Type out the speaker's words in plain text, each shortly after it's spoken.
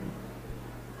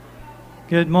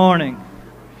Good morning.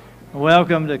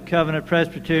 Welcome to Covenant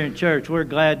Presbyterian Church. We're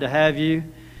glad to have you.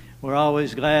 We're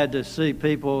always glad to see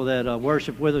people that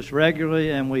worship with us regularly,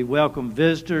 and we welcome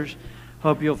visitors.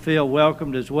 Hope you'll feel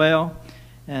welcomed as well.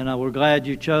 And we're glad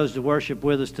you chose to worship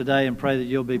with us today, and pray that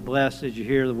you'll be blessed as you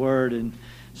hear the word and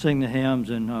sing the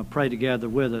hymns and pray together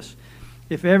with us.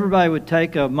 If everybody would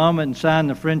take a moment and sign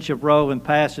the friendship roll and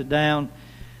pass it down.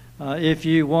 If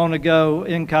you want to go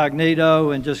incognito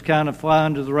and just kind of fly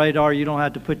under the radar, you don't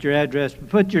have to put your address, but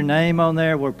put your name on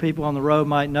there where people on the road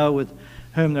might know with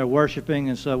whom they're worshiping.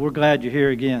 And so we're glad you're here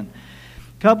again.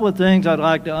 A couple of things I'd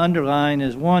like to underline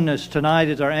is, one is tonight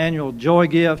is our annual joy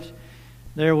gift.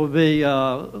 There will be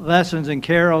lessons and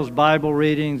carols, Bible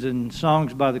readings, and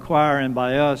songs by the choir and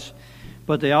by us.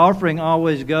 But the offering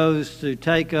always goes to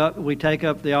we take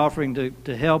up the offering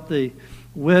to help the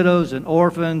widows and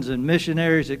orphans and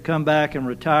missionaries that come back and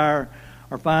retire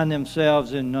or find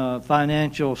themselves in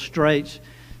financial straits.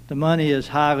 The money is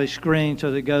highly screened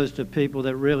so that it goes to people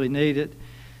that really need it.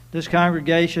 This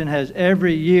congregation has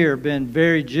every year been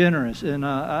very generous, and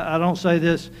I don't say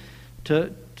this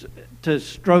to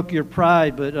stroke your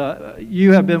pride, but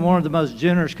you have been one of the most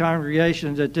generous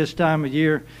congregations at this time of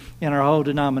year in our whole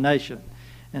denomination.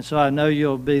 And so I know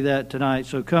you'll be that tonight.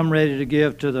 So come ready to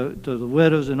give to the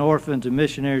widows and orphans and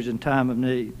missionaries in time of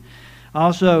need.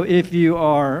 Also, if you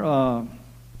are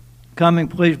coming,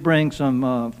 please bring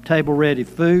some table-ready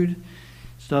food,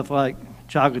 stuff like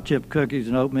chocolate chip cookies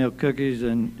and oatmeal cookies,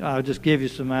 and I'll just give you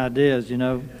some ideas,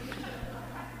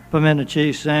 pimento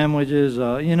cheese sandwiches,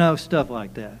 stuff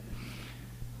like that.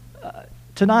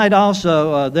 Tonight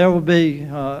also, there will be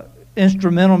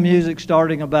instrumental music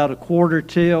starting about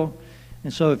 1:15.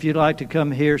 And so if you'd like to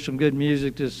come hear some good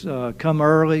music, just come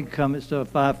early. Come at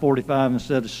 5:45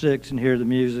 instead of 6 and hear the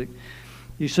music.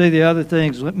 You see the other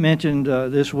things mentioned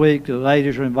this week. The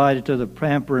ladies are invited to the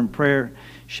Pamper and Prayer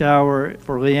Shower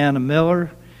for Leanna Miller,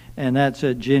 and that's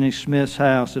at Jenny Smith's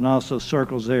house, and also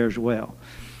Circles there as well.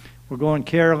 We're going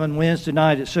caroling Wednesday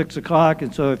night at 6 o'clock,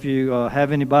 and so if you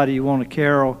have anybody you want to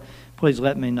carol, please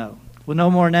let me know. With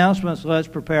no more announcements, let's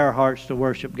prepare our hearts to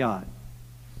worship God.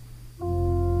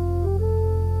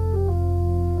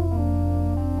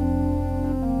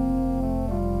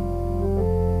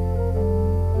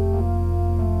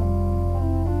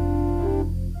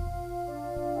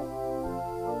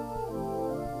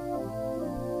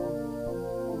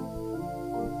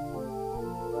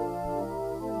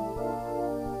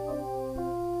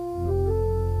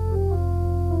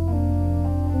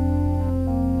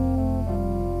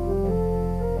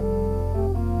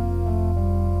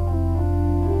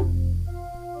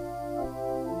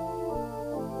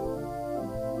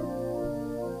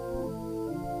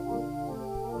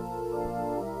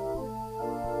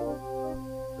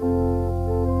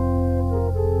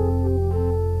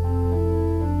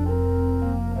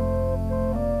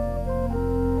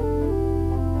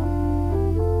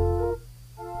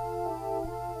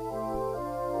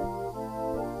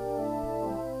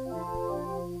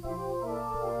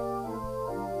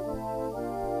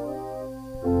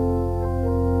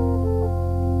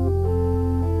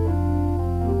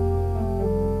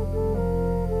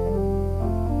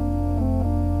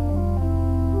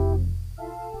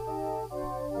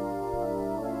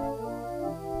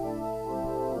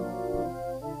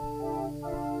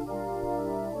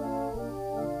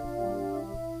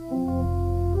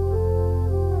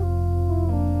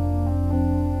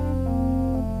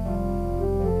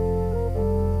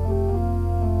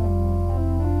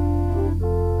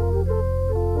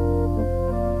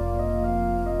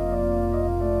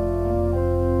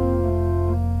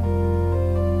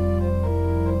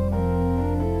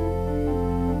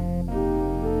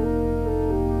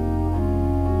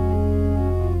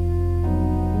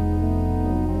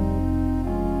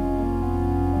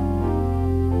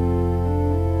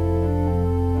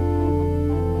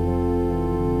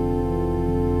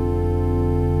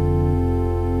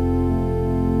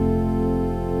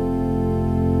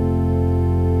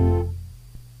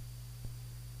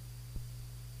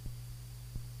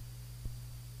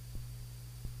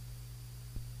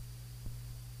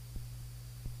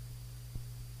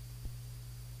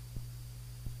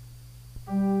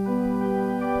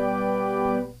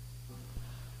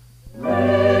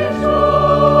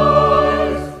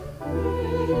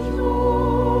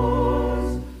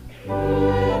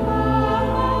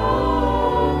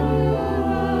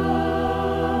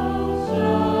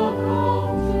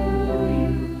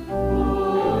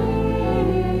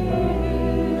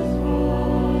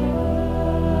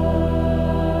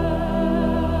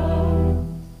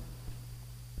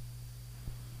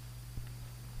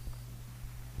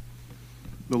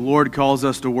 The Lord calls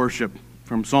us to worship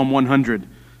from Psalm 100.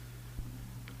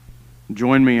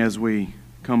 Join me as we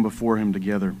come before Him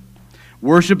together.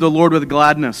 Worship the Lord with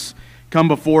gladness. Come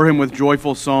before Him with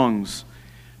joyful songs.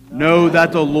 Know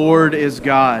that the Lord is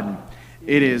God.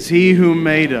 It is He who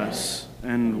made us,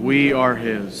 and we are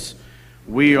His.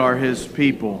 We are His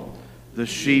people, the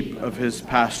sheep of His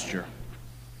pasture.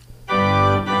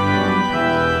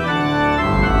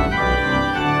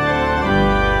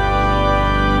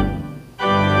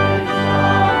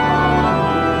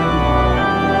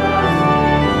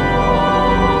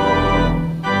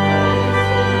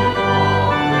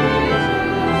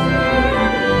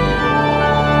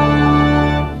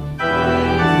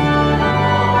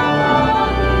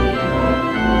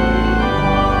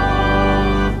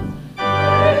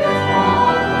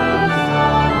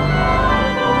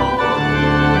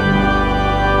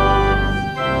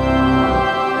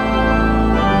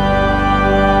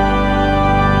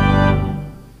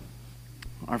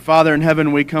 Father in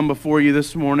heaven, we come before you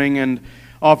this morning and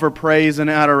offer praise and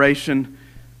adoration,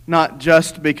 not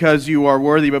just because you are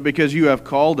worthy, but because you have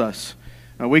called us.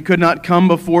 We could not come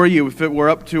before you if it were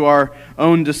up to our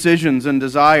own decisions and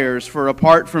desires, for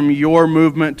apart from your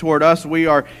movement toward us, we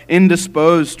are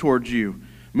indisposed towards you,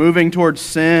 moving towards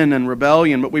sin and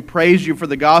rebellion. But we praise you for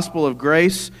the gospel of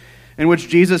grace, in which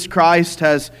Jesus Christ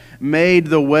has made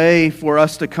the way for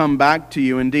us to come back to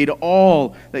you. Indeed,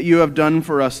 all that you have done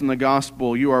for us in the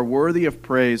gospel, you are worthy of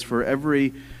praise for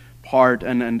every part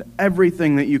and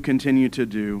everything that you continue to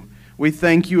do. We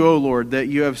thank you, O Lord, that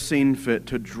you have seen fit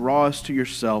to draw us to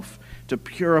yourself, to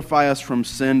purify us from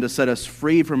sin, to set us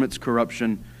free from its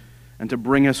corruption, and to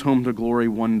bring us home to glory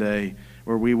one day,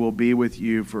 where we will be with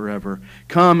you forever.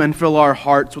 Come and fill our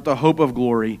hearts with the hope of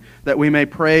glory, that we may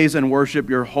praise and worship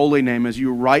your holy name as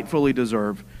you rightfully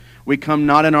deserve. We come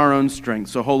not in our own strength,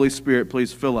 so Holy Spirit,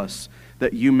 please fill us,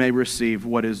 that you may receive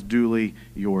what is duly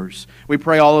yours. We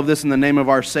pray all of this in the name of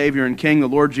our Savior and King, the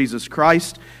Lord Jesus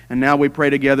Christ, and now we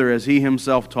pray together as He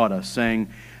Himself taught us,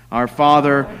 saying, Our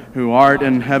Father, who art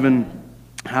in heaven,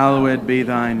 hallowed be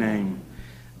thy name.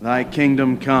 Thy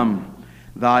kingdom come,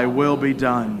 thy will be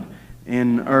done,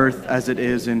 in earth as it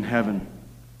is in heaven.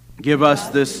 Give us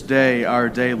this day our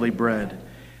daily bread,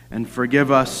 and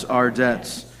forgive us our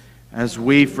debts as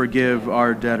we forgive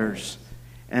our debtors.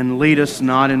 And lead us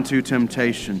not into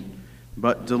temptation,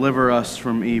 but deliver us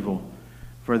from evil.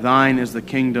 For thine is the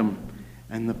kingdom,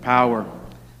 and the power,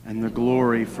 and the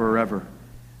glory forever.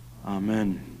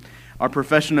 Amen. Our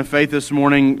profession of faith this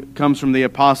morning comes from the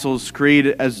Apostles' Creed.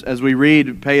 As we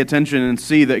read, pay attention and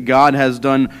see that God has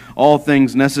done all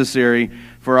things necessary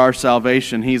for our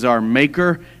salvation. He's our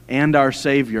Maker and our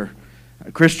Savior.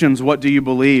 Christians, what do you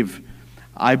believe?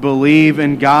 I believe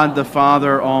in God the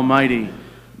Father Almighty,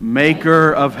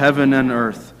 Maker of heaven and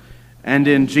earth, and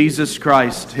in Jesus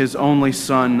Christ, His only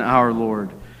Son, our Lord,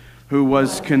 who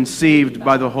was conceived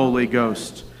by the Holy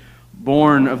Ghost,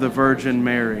 born of the Virgin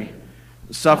Mary,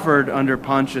 suffered under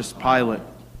Pontius Pilate,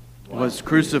 was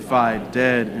crucified,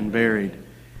 dead, and buried.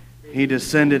 He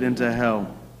descended into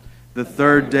hell. The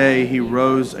third day He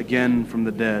rose again from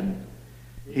the dead.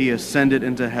 He ascended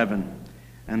into heaven,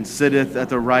 and sitteth at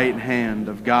the right hand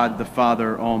of God the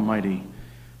Father Almighty.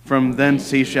 From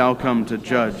thence He shall come to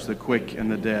judge the quick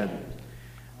and the dead.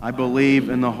 I believe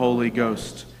in the Holy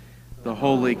Ghost, the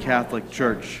holy Catholic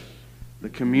Church, the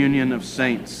communion of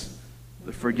saints,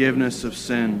 the forgiveness of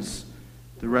sins,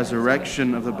 the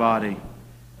resurrection of the body,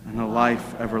 and the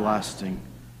life everlasting.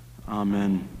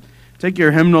 Amen. Take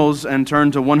your hymnals and turn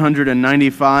to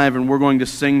 195, and we're going to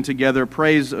sing together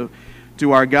praise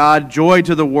to our God. Joy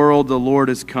to the world, the Lord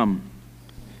is come.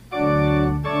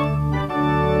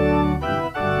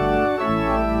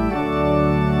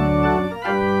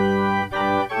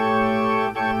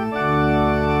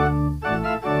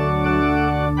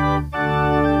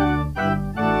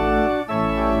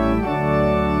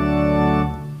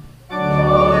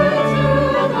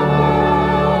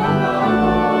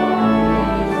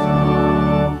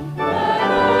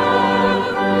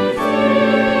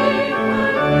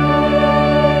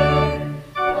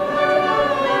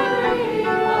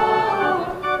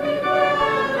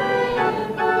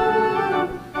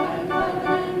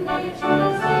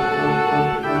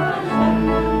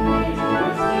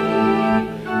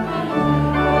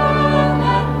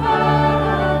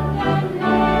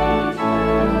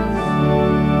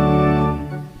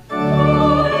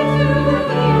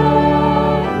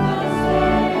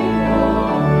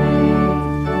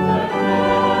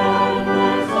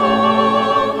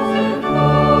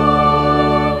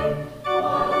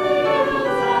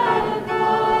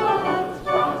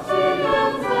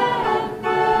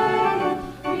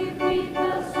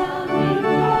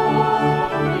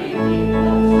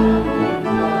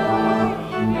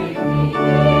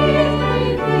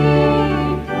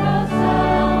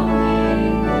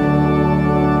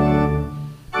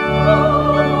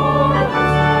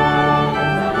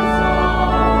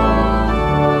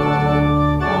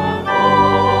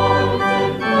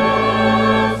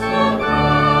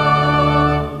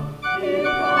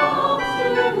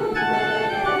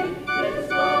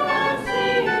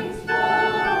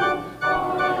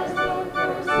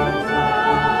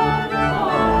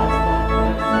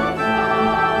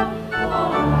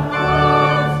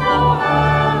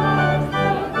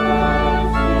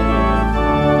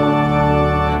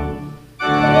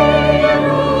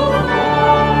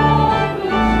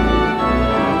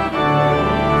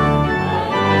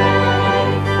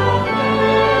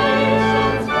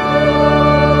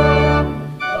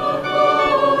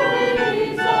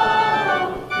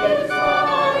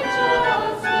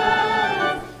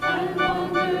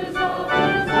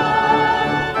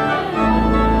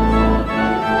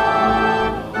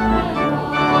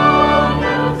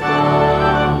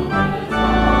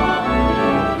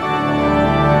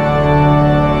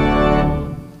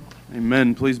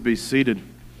 please be seated.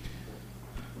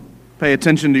 Pay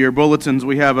attention to your bulletins.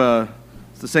 We have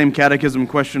it's the same catechism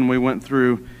question we went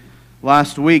through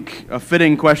last week, a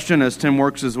fitting question as Tim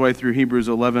works his way through Hebrews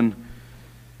 11.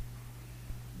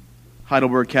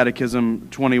 Heidelberg Catechism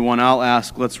 21. I'll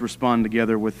ask, let's respond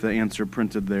together with the answer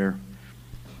printed there.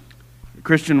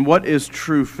 Christian, what is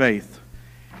true faith?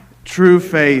 True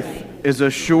faith is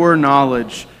a sure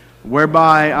knowledge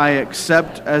whereby I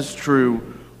accept as true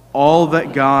all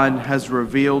that God has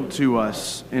revealed to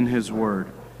us in His Word.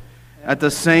 At the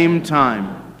same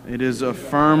time, it is a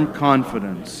firm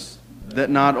confidence that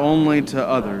not only to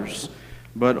others,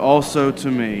 but also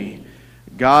to me,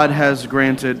 God has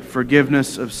granted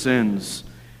forgiveness of sins,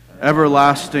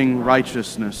 everlasting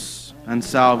righteousness, and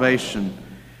salvation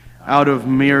out of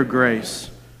mere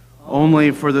grace,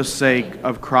 only for the sake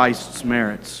of Christ's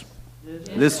merits.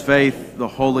 This faith the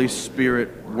Holy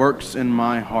Spirit works in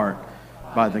my heart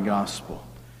by the gospel.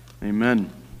 Amen.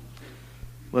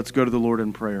 Let's go to the Lord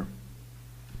in prayer.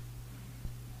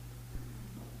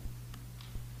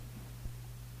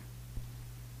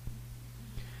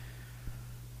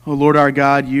 O Lord our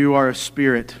God, you are a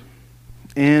spirit,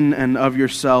 in and of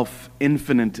yourself,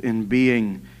 infinite in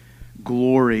being,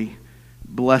 glory,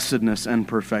 blessedness, and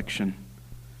perfection.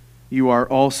 You are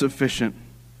all-sufficient,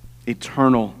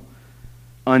 eternal,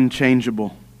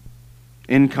 unchangeable,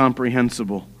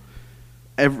 incomprehensible,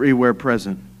 everywhere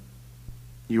present.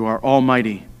 You are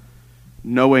almighty,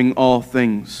 knowing all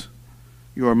things.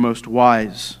 You are most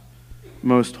wise,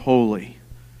 most holy,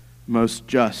 most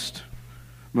just,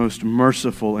 most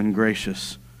merciful and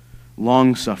gracious,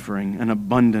 long-suffering and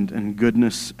abundant in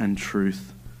goodness and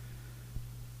truth.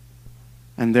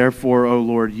 And therefore, O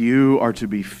Lord, you are to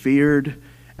be feared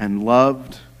and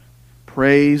loved,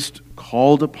 praised,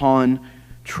 called upon,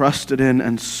 trusted in,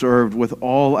 and served with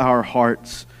all our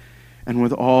hearts and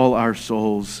with all our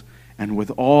souls and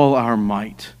with all our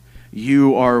might.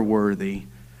 You are worthy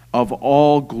of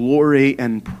all glory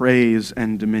and praise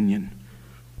and dominion.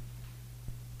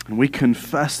 And we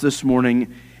confess this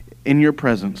morning in your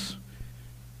presence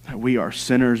that we are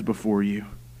sinners before you.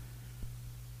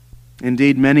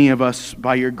 Indeed, many of us,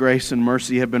 by your grace and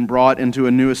mercy, have been brought into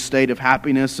a new estate of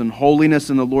happiness and holiness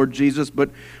in the Lord Jesus,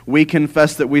 but we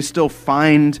confess that we still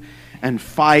find and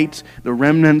fight the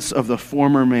remnants of the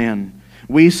former man.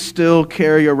 We still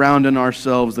carry around in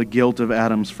ourselves the guilt of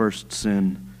Adam's first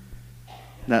sin,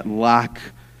 that lack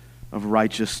of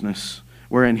righteousness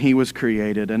wherein he was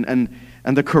created, and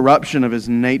the corruption of his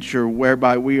nature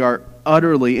whereby we are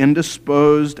utterly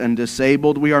indisposed and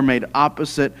disabled. We are made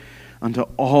opposite unto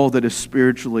all that is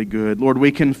spiritually good. Lord,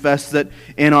 we confess that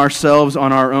in ourselves,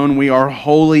 on our own, we are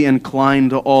wholly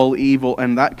inclined to all evil,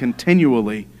 and that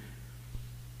continually.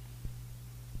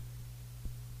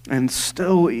 And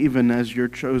still, even as your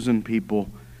chosen people,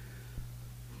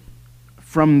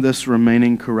 from this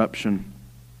remaining corruption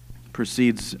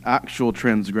proceeds actual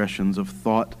transgressions of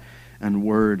thought and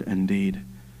word and deed.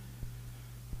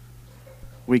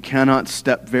 We cannot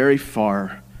step very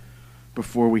far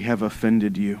before we have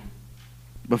offended you,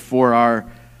 before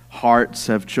our hearts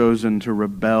have chosen to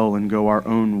rebel and go our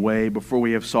own way, before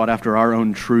we have sought after our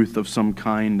own truth of some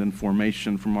kind and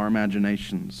formation from our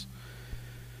imaginations.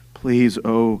 Please,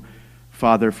 O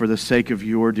Father, for the sake of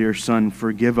your dear Son,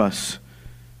 forgive us.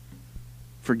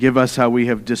 Forgive us how we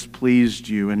have displeased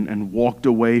you and walked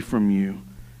away from you.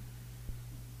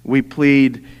 We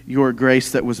plead your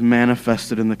grace that was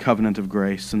manifested in the covenant of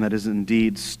grace and that is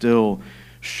indeed still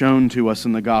shown to us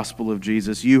in the gospel of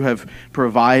Jesus. You have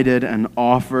provided and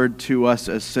offered to us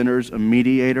as sinners a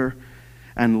mediator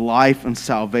and life and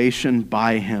salvation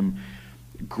by him.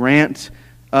 Grant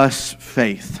us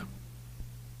faith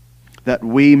that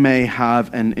we may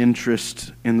have an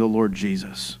interest in the Lord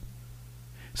Jesus.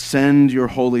 Send your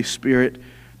Holy Spirit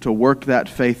to work that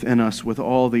faith in us with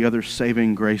all the other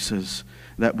saving graces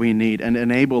that we need, and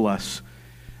enable us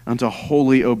unto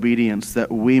holy obedience,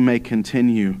 that we may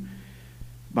continue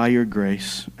by your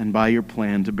grace and by your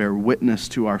plan to bear witness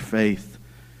to our faith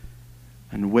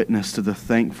and witness to the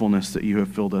thankfulness that you have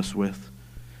filled us with.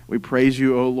 We praise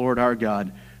you, O Lord our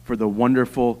God, for the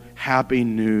wonderful, happy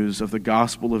news of the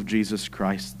gospel of Jesus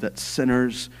Christ, that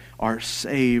sinners are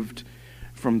saved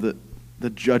from the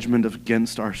judgment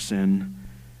against our sin.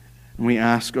 And we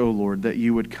ask, O Lord, that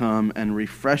you would come and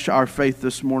refresh our faith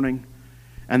this morning,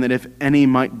 and that if any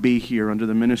might be here under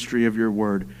the ministry of your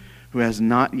word who has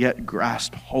not yet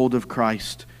grasped hold of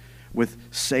Christ with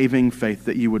saving faith,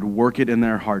 that you would work it in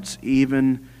their hearts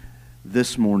even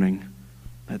this morning,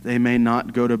 that they may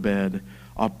not go to bed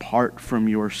apart from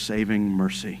your saving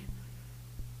mercy.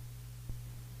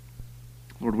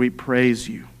 Lord, we praise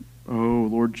you, oh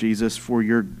Lord Jesus, for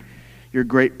your your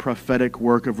great prophetic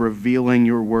work of revealing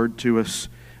your word to us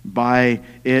by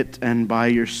it and by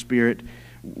your Spirit.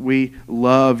 We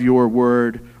love your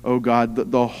word, O God,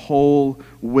 the whole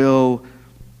will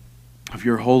of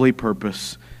your holy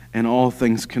purpose and all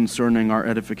things concerning our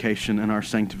edification and our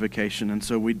sanctification. And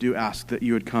so we do ask that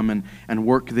you would come and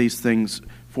work these things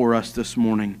for us this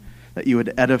morning, that you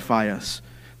would edify us,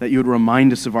 that you would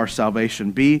remind us of our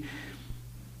salvation. Be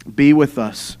with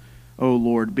us, O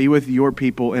Lord. Be with your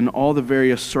people in all the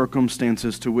various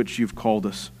circumstances to which you've called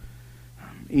us.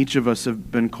 Each of us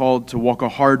have been called to walk a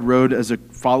hard road as a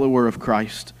follower of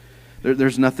Christ.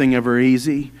 There's nothing ever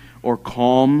easy or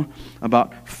calm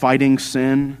about fighting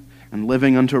sin and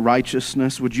living unto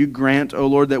righteousness. Would you grant, O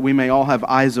Lord, that we may all have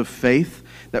eyes of faith,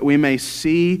 that we may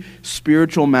see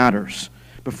spiritual matters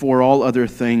before all other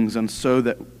things, and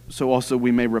so also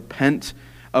we may repent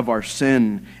of our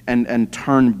sin and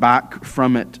turn back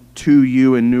from it to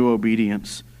you in new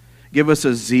obedience. Give us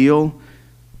a zeal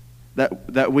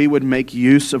that we would make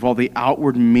use of all the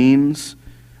outward means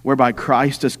whereby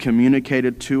Christ has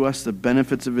communicated to us the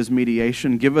benefits of his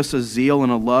mediation. Give us a zeal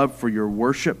and a love for your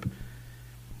worship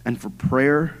and for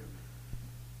prayer.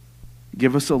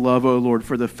 Give us a love, O Lord,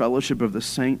 for the fellowship of the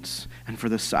saints and for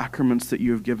the sacraments that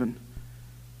you have given.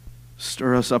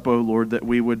 Stir us up, O Lord, that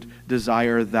we would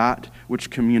desire that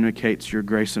which communicates your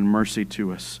grace and mercy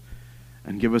to us,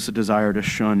 and give us a desire to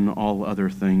shun all other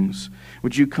things.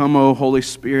 Would you come, O Holy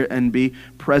Spirit, and be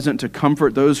present to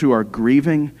comfort those who are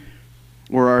grieving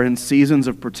or are in seasons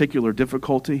of particular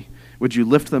difficulty? Would you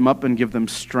lift them up and give them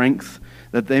strength,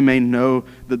 that they may know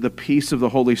that the peace of the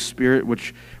Holy Spirit,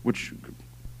 which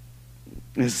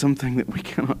is something that we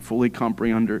cannot fully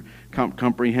comprehend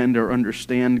or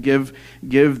understand. Give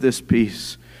this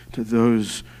peace to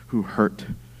those who hurt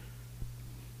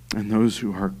and those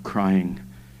who are crying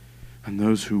and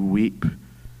those who weep.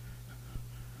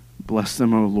 Bless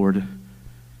them, O Lord,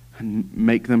 and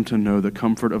make them to know the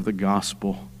comfort of the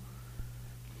gospel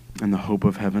and the hope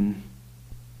of heaven.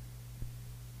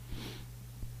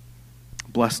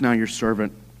 Bless now your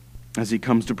servant as he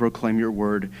comes to proclaim your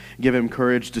word. Give him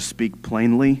courage to speak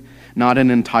plainly, not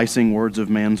in enticing words of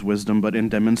man's wisdom, but in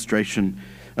demonstration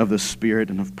of the Spirit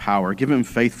and of power. Give him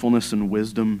faithfulness and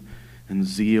wisdom and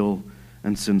zeal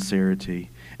and sincerity.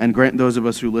 And grant those of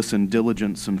us who listen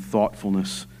diligence and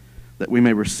thoughtfulness, that we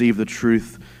may receive the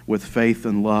truth with faith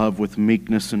and love, with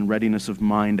meekness and readiness of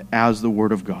mind as the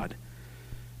word of God.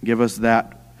 Give us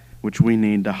that which we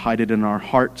need to hide it in our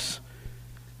hearts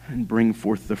and bring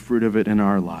forth the fruit of it in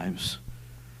our lives.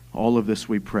 All of this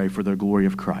we pray for the glory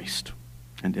of Christ,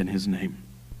 and in his name,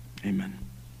 amen.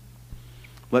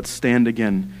 Let's stand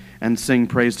again and sing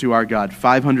praise to our God.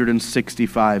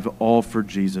 565, All for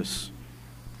Jesus.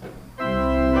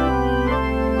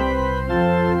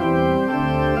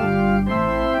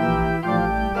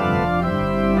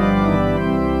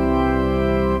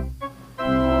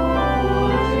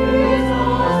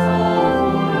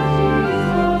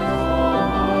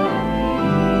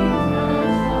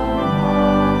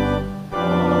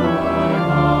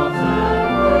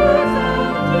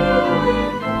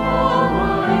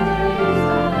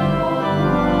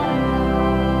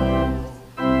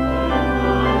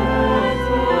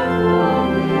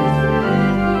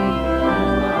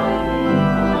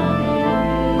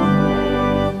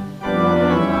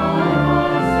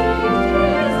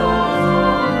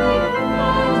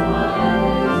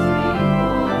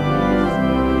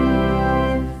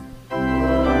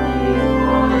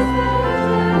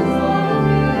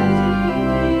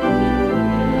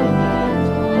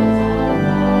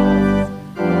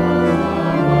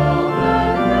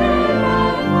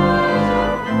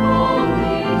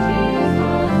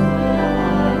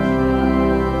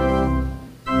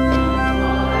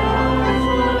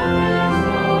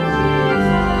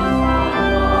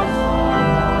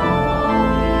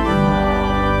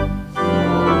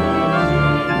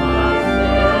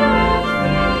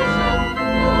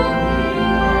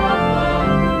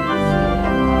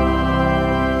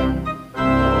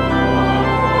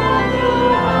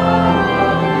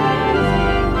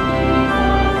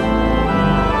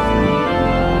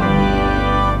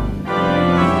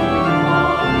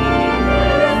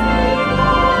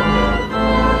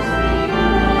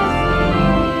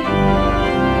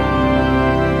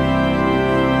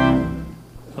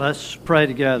 Let's pray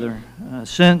together.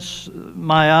 Since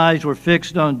my eyes were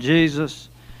fixed on Jesus,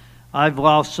 I've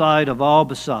lost sight of all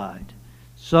beside.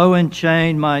 So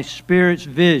enchained my spirit's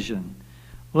vision,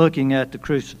 looking at the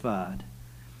crucified.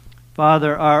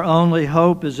 Father, our only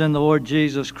hope is in the Lord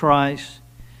Jesus Christ,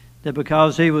 that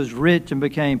because he was rich and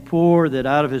became poor, that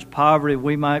out of his poverty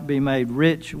we might be made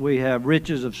rich. We have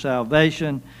riches of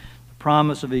salvation, the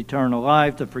promise of eternal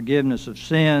life, the forgiveness of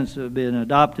sins, being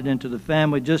adopted into the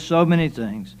family, just so many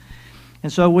things.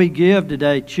 And so we give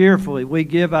today cheerfully. We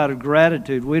give out of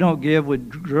gratitude. We don't give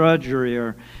with drudgery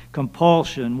or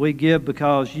compulsion. We give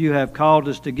because you have called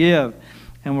us to give.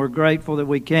 And we're grateful that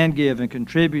we can give and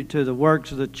contribute to the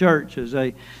works of the church as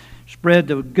they spread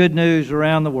the good news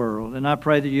around the world. And I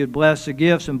pray that you'd bless the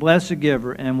gifts and bless the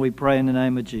giver. And we pray in the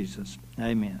name of Jesus.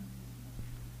 Amen.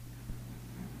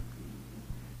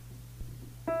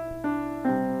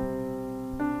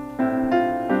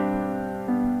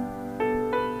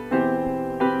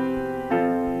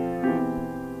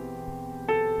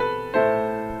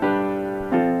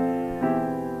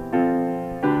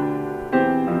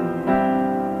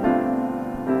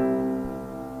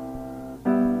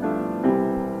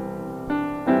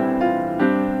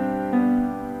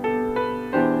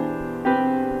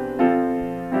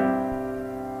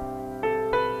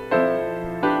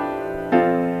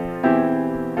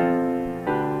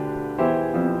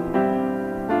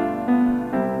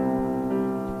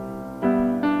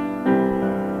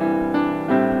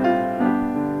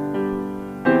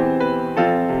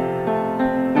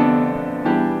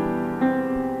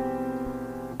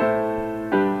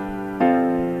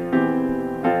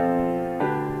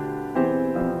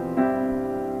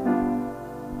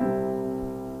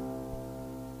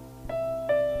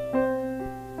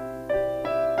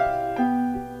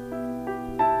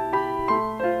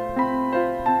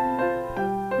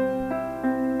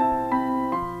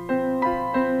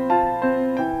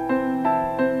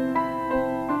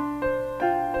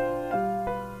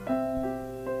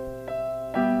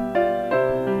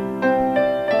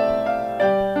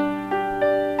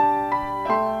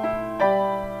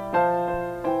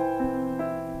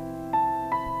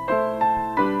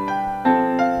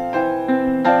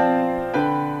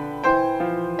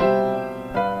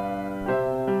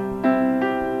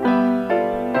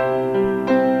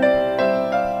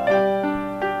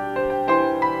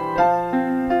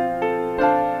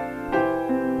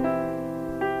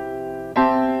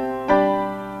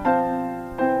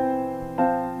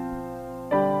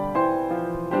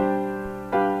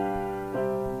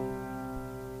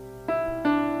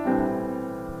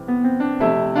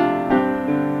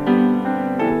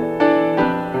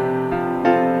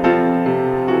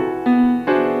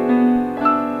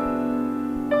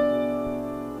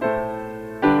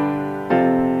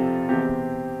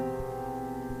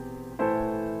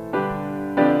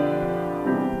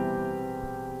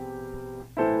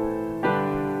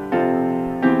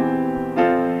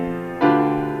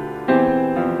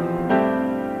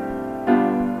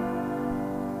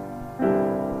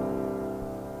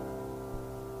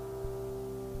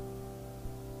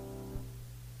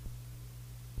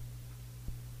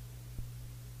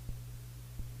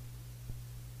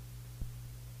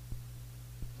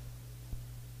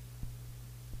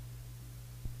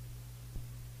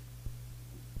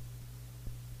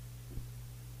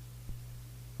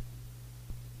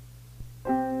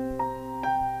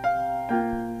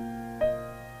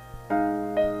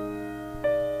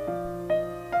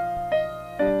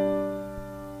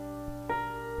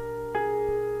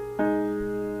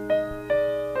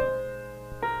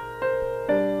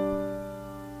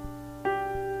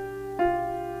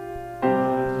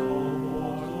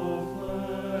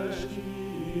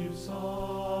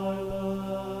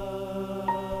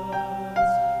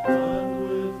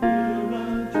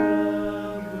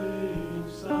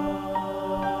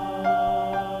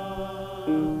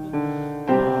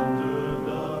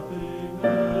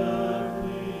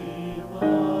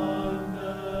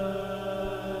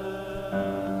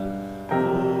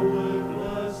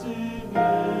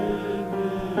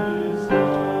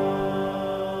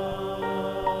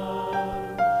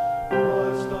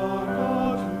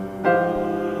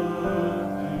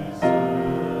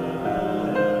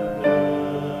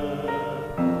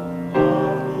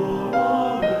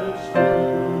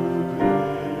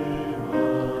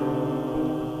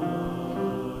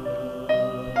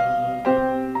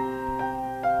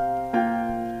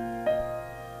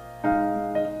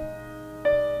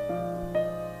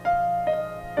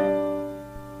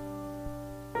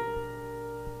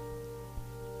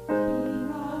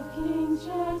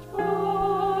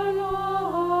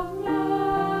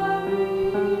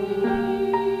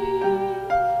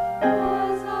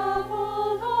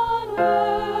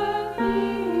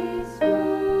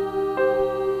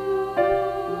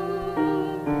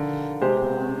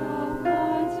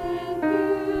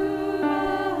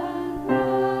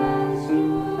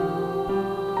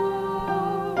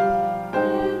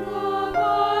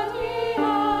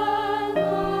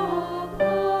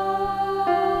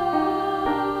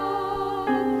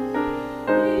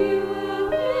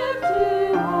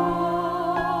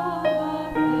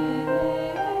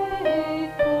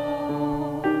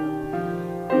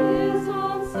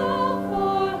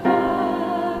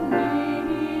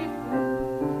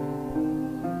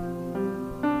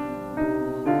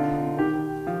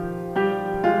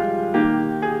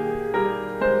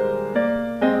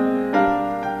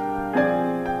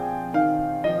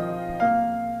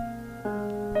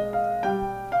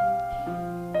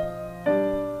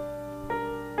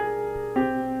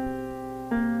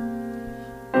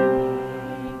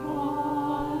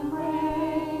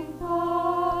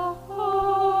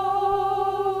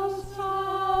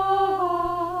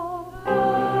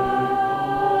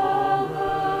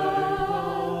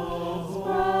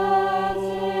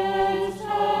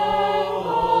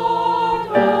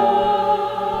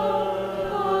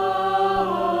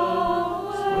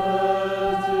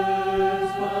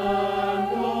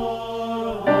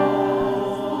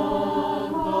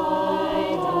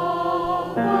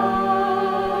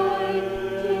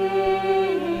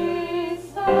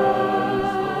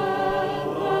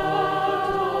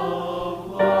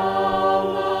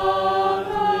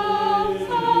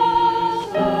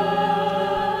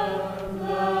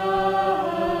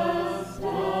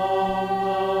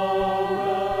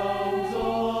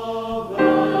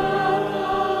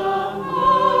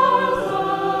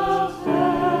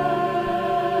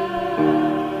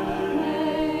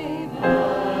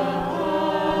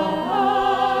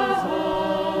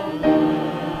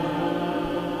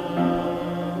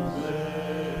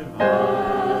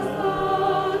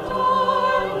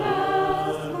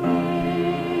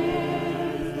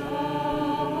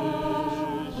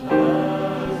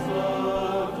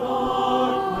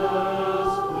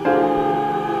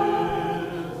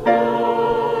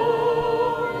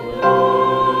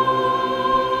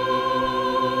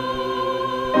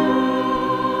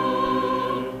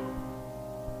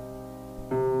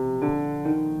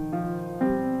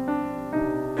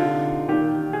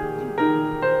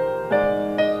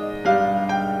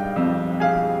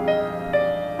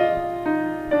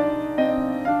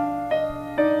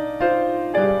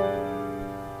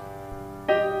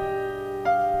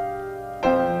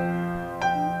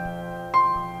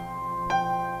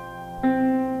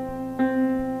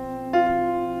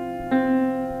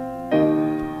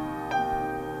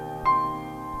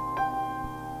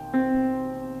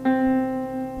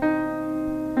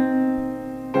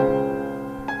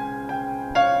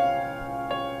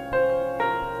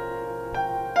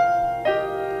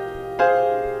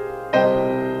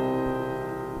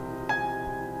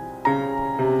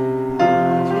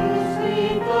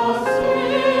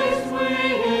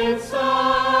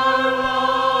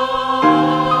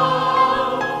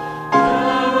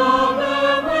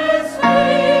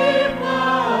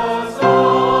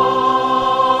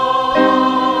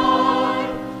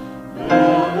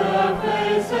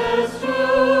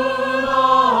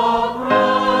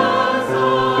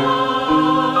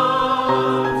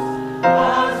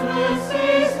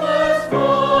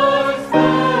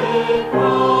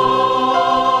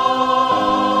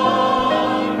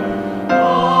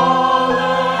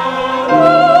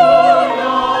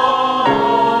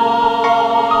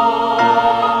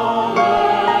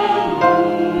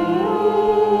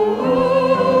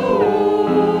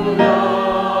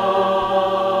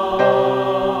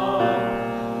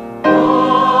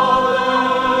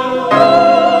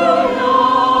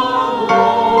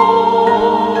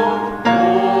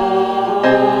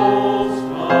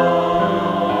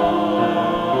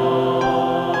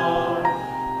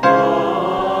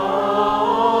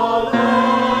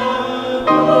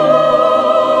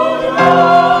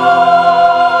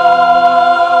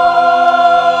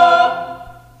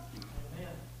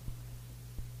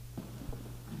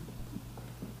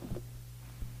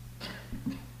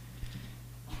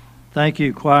 Thank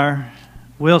you, choir.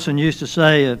 Wilson used to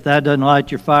say, if that doesn't light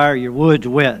your fire, your wood's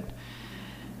wet.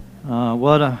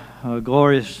 What a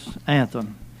glorious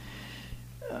anthem.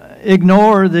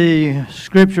 Ignore the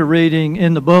scripture reading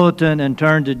in the bulletin and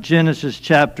turn to Genesis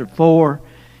chapter 4.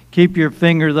 Keep your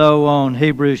finger, though, on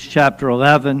Hebrews chapter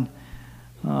 11.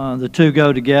 The two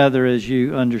go together, as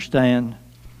you understand.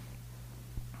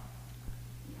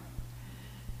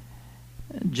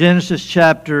 Genesis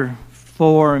chapter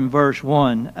 4 and verse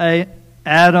 1.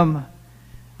 Adam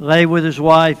lay with his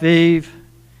wife Eve,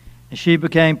 and she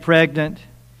became pregnant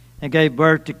and gave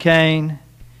birth to Cain.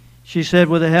 She said,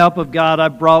 with the help of God, I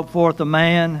brought forth a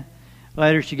man.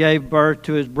 Later she gave birth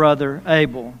to his brother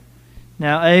Abel.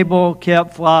 Now Abel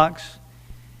kept flocks,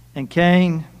 and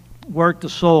Cain worked the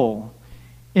soil.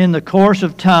 In the course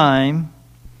of time,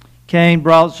 Cain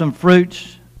brought some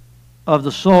fruits of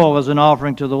the soil as an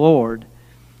offering to the Lord,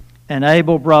 and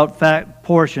Abel brought fat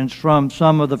portions from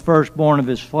some of the firstborn of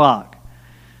his flock.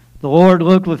 The Lord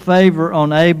looked with favor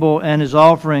on Abel and his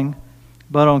offering,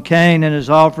 but on Cain and his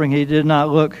offering he did not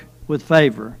look with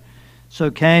favor.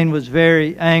 So Cain was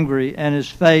very angry, and his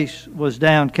face was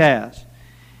downcast.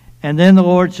 And then the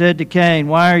Lord said to Cain,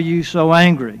 why are you so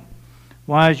angry?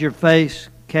 Why is your face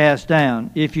cast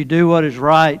down? If you do what is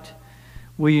right,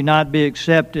 will you not be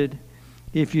accepted?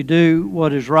 If you do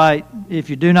what is right, if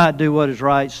you do not do what is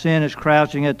right, sin is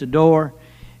crouching at the door.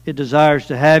 It desires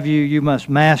to have you. You must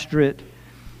master it.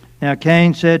 Now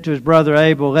Cain said to his brother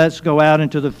Abel, let's go out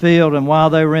into the field. And while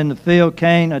they were in the field,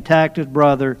 Cain attacked his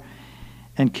brother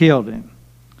and killed him.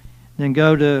 Then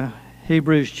go to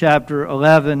Hebrews chapter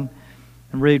 11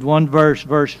 and read one verse,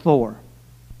 verse 4.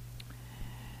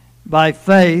 By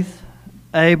faith,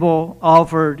 Abel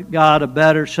offered God a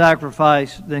better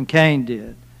sacrifice than Cain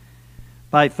did.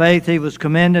 By faith he was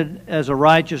commended as a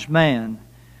righteous man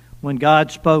when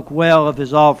God spoke well of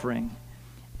his offering.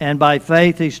 And by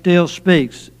faith he still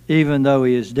speaks even though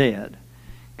he is dead.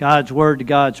 God's word to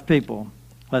God's people.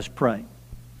 Let's pray.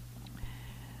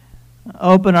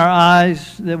 Open our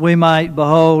eyes that we might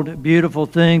behold beautiful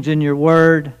things in your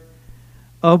word.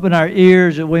 Open our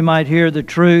ears that we might hear the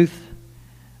truth.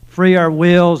 Free our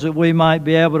wills that we might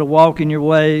be able to walk in your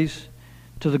ways,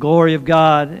 to the glory of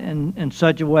God in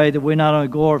such a way that we not only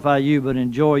glorify you, but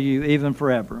enjoy you even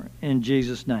forever. In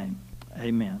Jesus' name,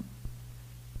 amen.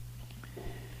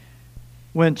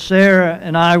 When Sarah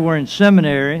and I were in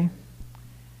seminary,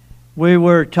 we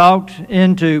were talked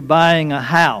into buying a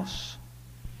house.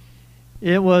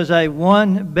 It was a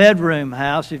one-bedroom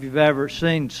house, if you've ever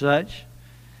seen such.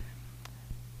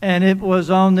 And it was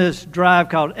on this drive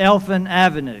called Elfin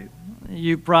Avenue.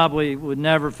 You probably would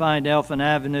never find Elfin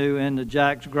Avenue in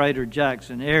the greater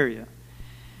Jackson area.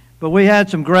 But we had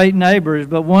some great neighbors,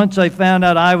 but once they found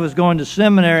out I was going to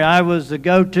seminary, I was the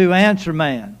go-to answer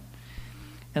man.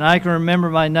 And I can remember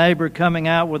my neighbor coming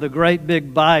out with a great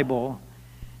big Bible,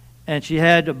 and she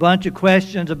had a bunch of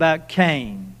questions about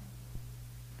Cain.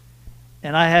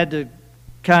 And I had to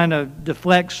kind of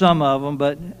deflect some of them,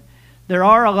 but there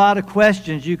are a lot of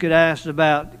questions you could ask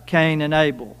about Cain and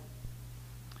Abel.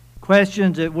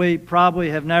 Questions that we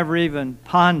probably have never even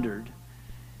pondered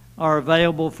are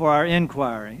available for our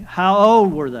inquiry. How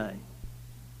old were they?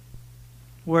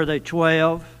 Were they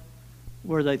 12?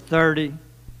 Were they 30?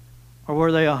 Or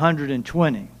were they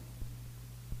 120?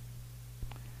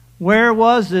 Where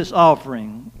was this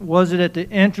offering? Was it at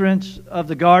the entrance of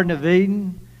the Garden of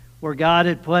Eden, where God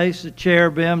had placed the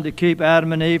cherubim to keep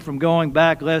Adam and Eve from going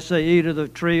back lest they eat of the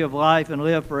tree of life and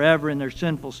live forever in their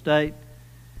sinful state?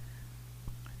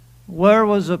 Where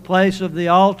was the place of the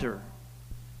altar?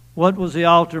 What was the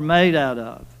altar made out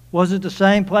of? Was it the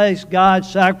same place God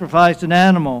sacrificed an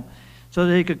animal so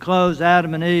that He could clothe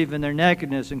Adam and Eve in their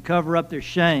nakedness and cover up their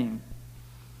shame?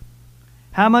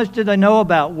 How much did they know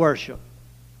about worship?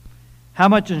 How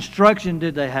much instruction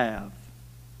did they have?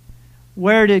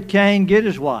 Where did Cain get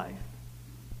his wife?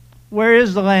 Where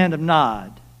is the land of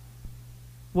Nod?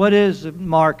 What is the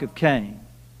mark of Cain?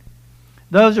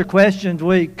 Those are questions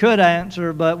we could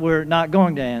answer, but we're not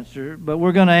going to answer. But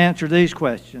we're going to answer these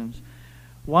questions.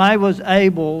 Why was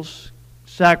Abel's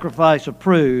sacrifice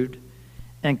approved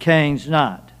and Cain's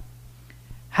not?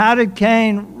 How did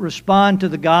Cain respond to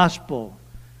the gospel,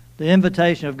 the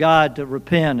invitation of God to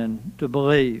repent and to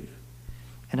believe?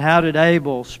 And how did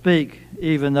Abel speak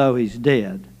even though he's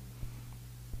dead?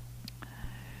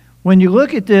 When you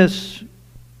look at this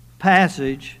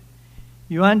passage,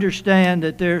 you understand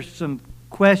that there's some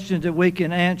questions that we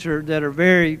can answer that are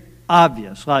very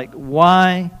obvious, like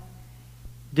why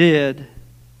did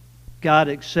God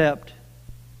accept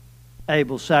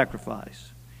Abel's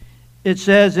sacrifice? It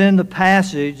says in the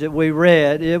passage that we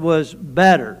read, it was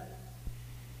better.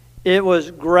 It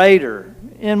was greater.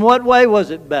 In what way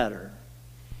was it better?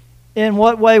 In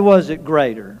what way was it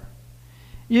greater?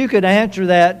 You could answer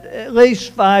that at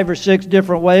least 5 or 6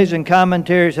 different ways, and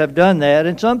commentaries have done that.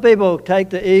 And some people take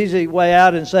the easy way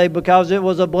out and say because it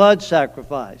was a blood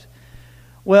sacrifice.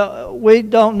 Well, we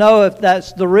don't know if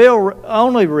that's the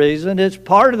only reason. It's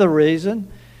part of the reason.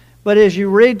 But as you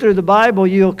read through the Bible,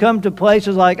 you'll come to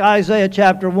places like Isaiah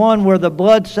chapter 1 where the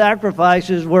blood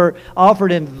sacrifices were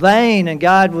offered in vain and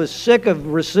God was sick of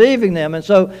receiving them. And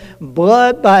so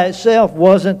blood by itself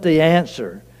wasn't the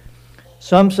answer.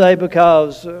 Some say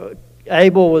because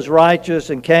Abel was righteous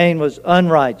and Cain was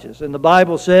unrighteous. And the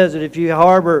Bible says that if you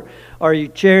harbor or you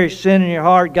cherish sin in your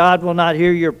heart, God will not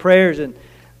hear your prayers, and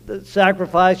the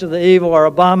sacrifice of the evil are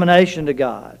abomination to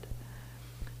God.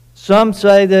 Some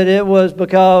say that it was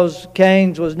because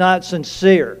Cain's was not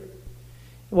sincere.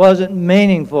 It wasn't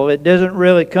meaningful. It doesn't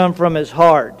really come from his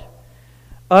heart.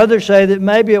 Others say that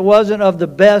maybe it wasn't of the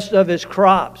best of his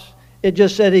crops. It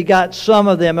just said he got some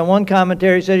of them. And one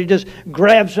commentary said he just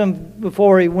grabbed some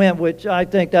before he went, which I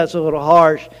think that's a little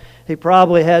harsh. He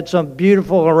probably had some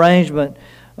beautiful arrangement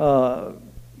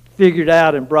figured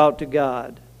out and brought to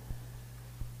God.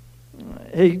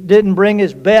 He didn't bring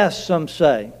his best, some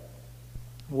say,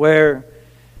 where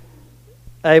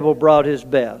Abel brought his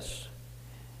best.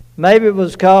 Maybe it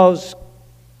was because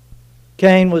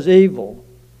Cain was evil.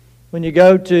 When you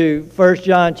go to 1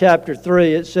 John chapter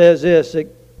 3, it says this,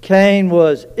 that Cain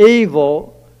was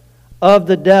evil of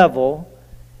the devil,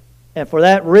 and for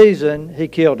that reason he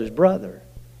killed his brother.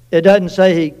 It doesn't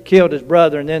say he killed his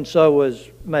brother and then so was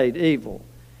made evil,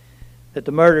 that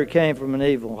the murder came from an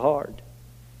evil heart.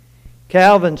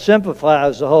 Calvin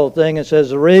simplifies the whole thing and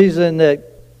says the reason that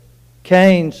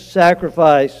Cain's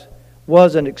sacrifice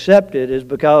wasn't accepted is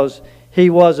because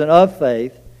he wasn't of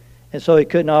faith, and so he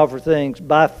couldn't offer things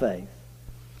by faith.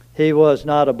 He was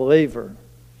not a believer.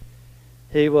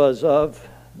 He was of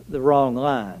the wrong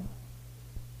line.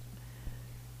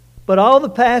 But all the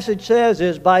passage says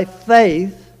is by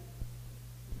faith,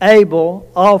 Abel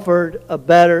offered a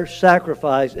better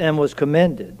sacrifice and was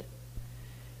commended.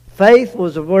 Faith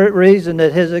was the reason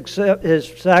that his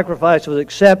sacrifice was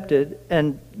accepted,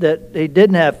 and that he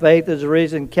didn't have faith is the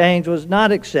reason Cain's was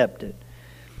not accepted.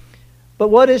 But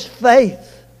what is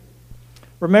faith?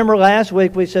 Remember last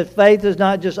week we said faith is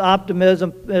not just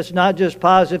optimism, it's not just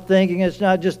positive thinking, it's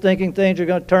not just thinking things are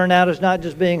going to turn out, it's not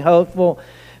just being hopeful.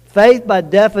 Faith by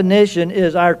definition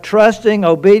is our trusting,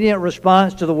 obedient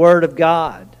response to the Word of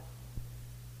God.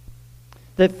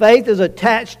 That faith is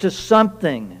attached to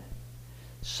something.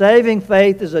 Saving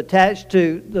faith is attached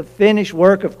to the finished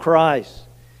work of Christ.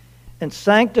 And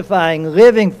sanctifying,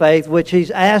 living faith, which He's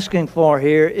asking for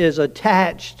here, is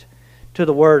attached to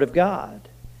the Word of God.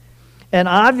 And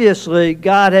obviously,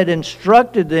 God had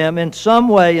instructed them in some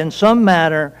way, in some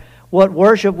manner, what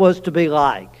worship was to be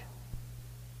like.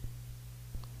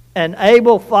 And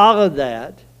Abel followed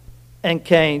that, and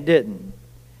Cain didn't.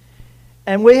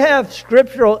 And we have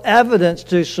scriptural evidence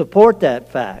to support that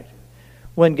fact.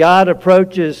 When God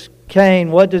approaches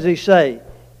Cain, what does He say?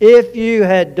 If you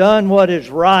had done what is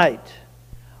right,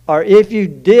 or if you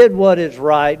did what is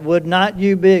right, would not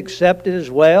you be accepted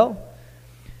as well?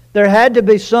 There had to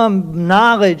be some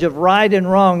knowledge of right and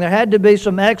wrong. There had to be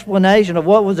some explanation of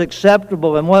what was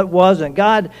acceptable and what wasn't.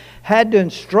 God had to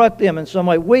instruct them in some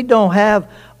way. We don't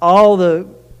have all the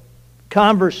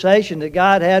conversation that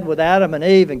God had with Adam and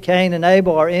Eve and Cain and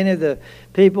Abel or any of the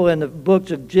people in the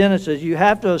books of Genesis. You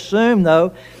have to assume,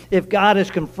 though, if God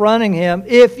is confronting him,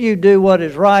 if you do what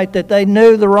is right, that they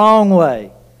knew the wrong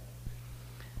way.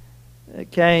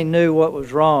 Cain knew what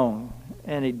was wrong,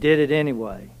 and he did it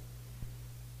anyway.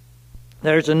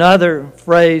 There's another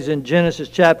phrase in Genesis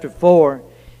chapter 4.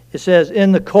 It says,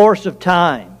 in the course of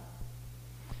time.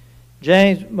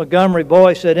 James Montgomery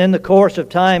Boyce said, in the course of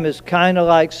time is kind of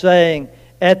like saying,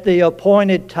 at the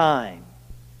appointed time.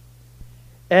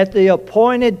 At the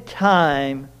appointed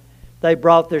time, they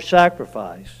brought their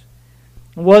sacrifice.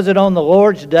 Was it on the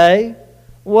Lord's day?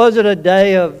 Was it a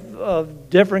day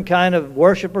of different kind of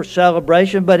worship or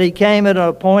celebration? But He came at an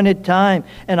appointed time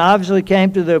and obviously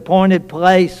came to the appointed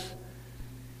place.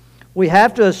 We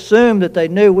have to assume that they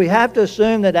knew. We have to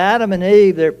assume that Adam and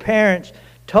Eve, their parents,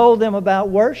 told them about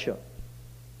worship.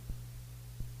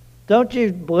 Don't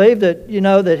you believe that,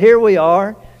 that here we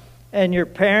are and your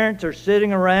parents are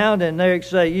sitting around and they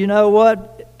say, you know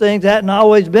what? Things hadn't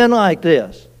always been like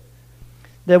this.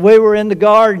 That we were in the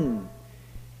garden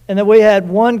and that we had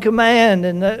one command,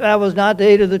 and that was not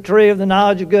to eat of the tree of the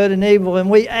knowledge of good and evil, and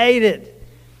we ate it.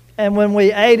 And when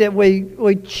we ate it,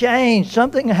 we changed.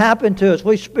 Something happened to us.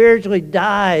 We spiritually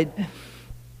died.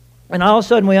 And all of a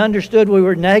sudden we understood we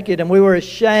were naked and we were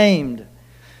ashamed.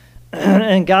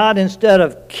 And God, instead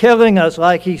of killing us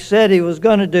like He said He was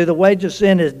going to do, the wage of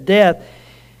sin is death,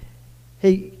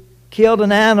 He killed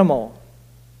an animal.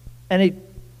 And He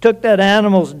took that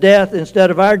animal's death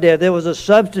instead of our death. It was a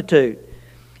substitute.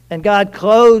 And God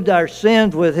clothed our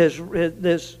sins with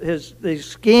these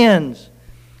skins.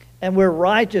 And we're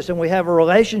righteous and we have a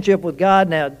relationship with God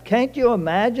now. Can't you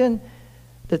imagine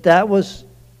that was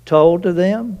told to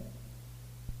them?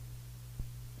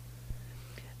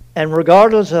 And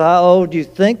regardless of how old you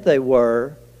think they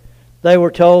were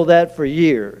told that for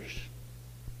years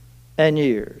and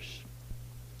years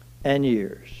and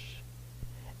years.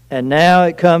 And now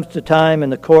it comes to time,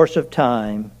 in the course of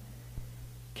time,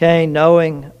 Cain,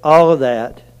 knowing all of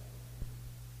that,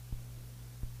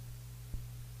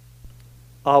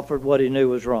 offered what he knew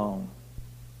was wrong.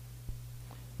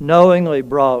 Knowingly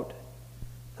brought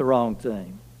the wrong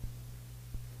thing.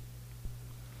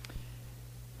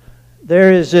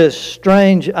 There is this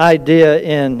strange idea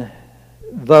in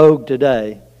vogue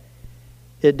today.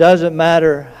 It doesn't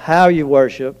matter how you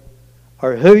worship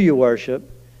or who you worship,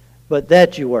 but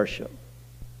that you worship.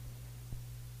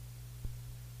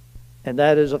 And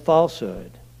that is a falsehood.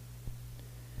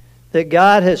 That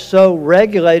God has so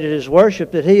regulated His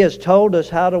worship that He has told us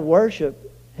how to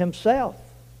worship Himself.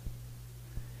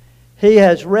 He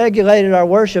has regulated our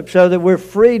worship so that we're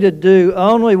free to do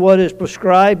only what is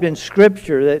prescribed in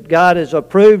Scripture, that God has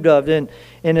approved of in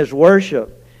His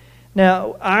worship.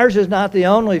 Now, ours is not the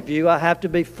only view. I have to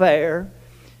be fair.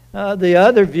 The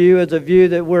other view is a view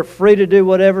that we're free to do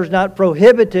whatever is not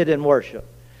prohibited in worship.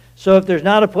 So if there's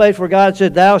not a place where God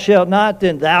said, thou shalt not,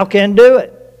 then thou can do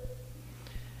it.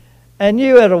 And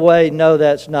you, in a way, know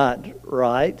that's not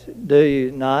right, do you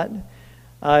not?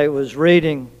 I was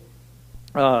reading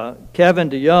Kevin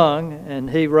DeYoung, and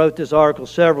he wrote this article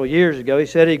several years ago. He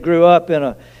said he grew up in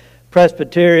a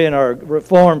Presbyterian or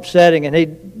Reformed setting, and he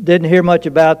didn't hear much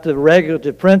about the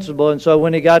regulative principle. And so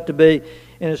when he got to be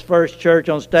in his first church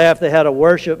on staff, they had a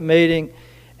worship meeting.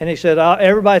 And he said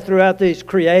everybody threw out these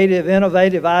creative,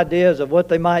 innovative ideas of what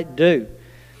they might do.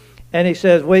 And he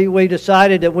says, we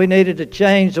decided that we needed to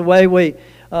change the way we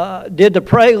did the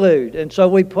prelude. And so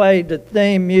we played the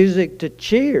theme music to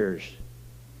Cheers.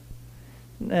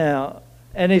 Now,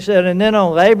 and he said, and then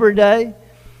on Labor Day,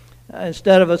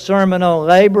 instead of a sermon on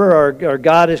labor or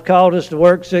God has called us to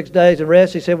work 6 days and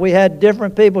rest, he said we had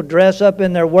different people dress up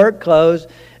in their work clothes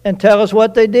and tell us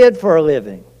what they did for a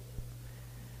living.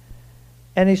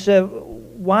 And he said,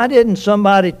 why didn't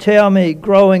somebody tell me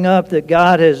growing up that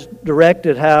God has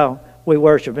directed how we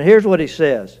worship? And here's what he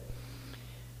says.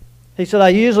 He said, I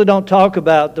usually don't talk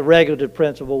about the regulative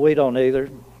principle. We don't either.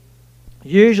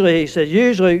 Usually, he said,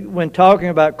 when talking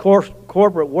about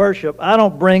corporate worship, I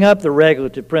don't bring up the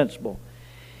regulative principle.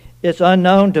 It's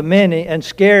unknown to many and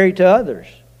scary to others.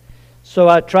 So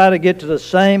I try to get to the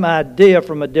same idea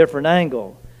from a different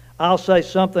angle. I'll say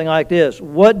something like this.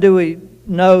 What do we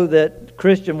know that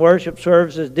Christian worship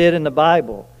services did in the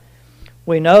Bible?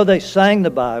 We know they sang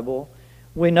the Bible.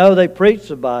 We know they preached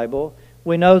the Bible.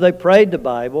 We know they prayed the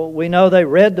Bible. We know they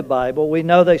read the Bible. We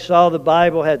know they saw the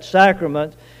Bible had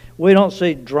sacraments. We don't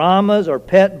see dramas or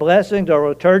pet blessings or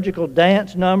liturgical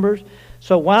dance numbers.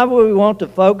 So why would we want to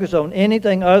focus on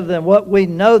anything other than what we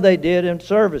know they did in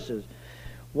services?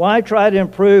 Why try to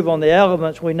improve on the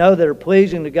elements we know that are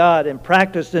pleasing to God and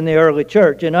practiced in the early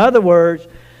church? In other words,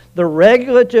 the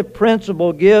regulative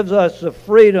principle gives us the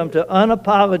freedom to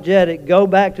unapologetic go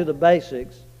back to the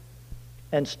basics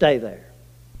and stay there.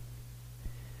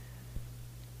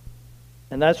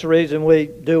 And that's the reason we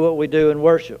do what we do in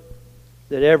worship.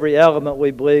 That every element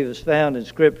we believe is found in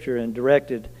Scripture and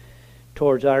directed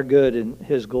towards our good and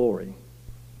His glory.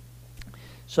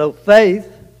 So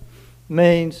faith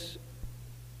means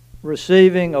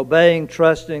receiving, obeying,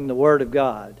 trusting the Word of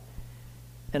God.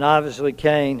 And obviously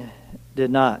Cain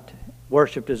did not.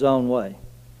 Worshipped his own way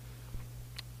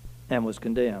and was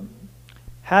condemned.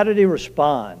 How did he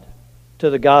respond to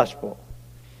the gospel?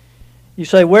 You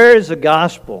say, where is the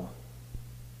gospel?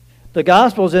 The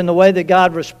gospel is in the way that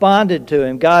God responded to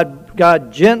him.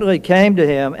 God gently came to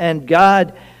him, and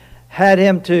God had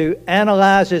him to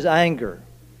analyze his anger.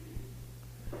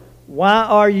 Why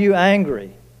are you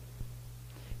angry?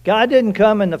 God didn't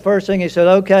come and the first thing He said,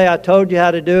 okay, I told you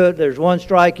how to do it. There's one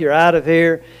strike, you're out of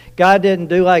here. God didn't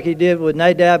do like He did with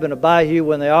Nadab and Abihu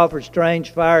when they offered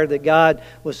strange fire, that God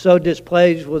was so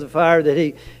displeased with the fire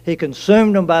that He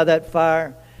consumed them by that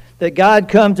fire. That God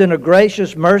comes in a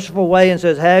gracious, merciful way and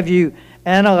says, have you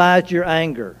analyzed your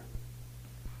anger?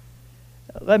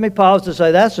 Let me pause to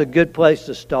say that's a good place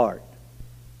to start.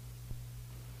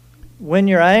 When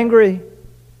you're angry,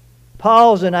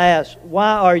 pause and ask,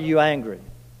 why are you angry?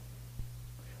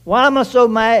 Why am I so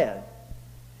mad?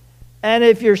 And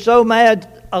if you're so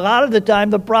mad, a lot of the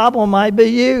time the problem might be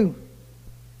you.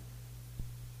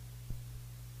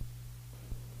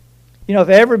 You know, if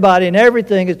everybody and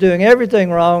everything is doing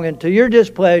everything wrong and to your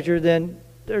displeasure, then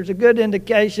there's a good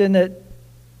indication that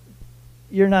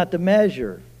you're not the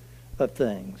measure of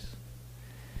things.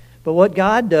 But what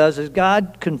God does is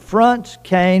God confronts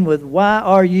Cain with, why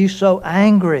are you so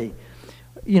angry?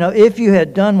 You know, if you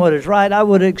had done what is right, I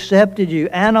would have accepted you.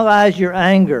 Analyze your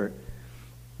anger.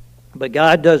 But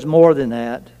God does more than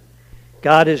that.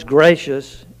 God is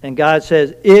gracious, and God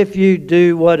says, if you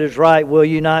do what is right, will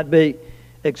you not be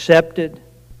accepted?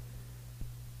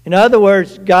 In other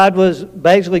words, God was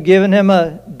basically giving him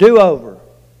a do-over.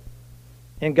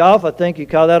 In golf, I think you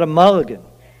call that a mulligan,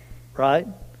 right?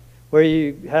 Where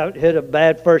you hit a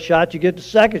bad first shot, you get the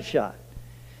second shot.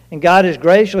 And God is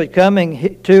graciously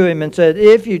coming to him and said,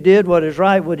 if you did what is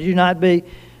right, would you not be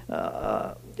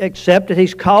accepted?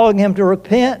 He's calling him to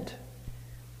repent.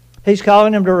 He's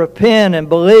calling him to repent and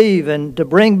believe and to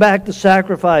bring back the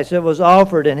sacrifice that was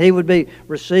offered, and he would be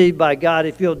received by God.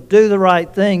 If you'll do the right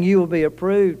thing, you will be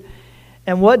approved.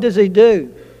 And what does he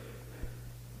do?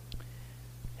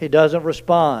 He doesn't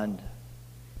respond.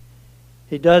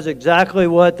 He does exactly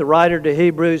what the writer to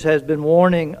Hebrews has been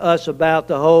warning us about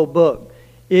the whole book.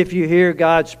 If you hear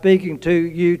God speaking to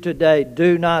you today,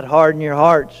 do not harden your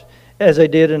hearts as they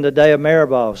did in the day of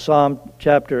Meribah, Psalm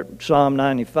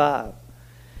 95.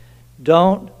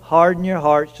 Don't harden your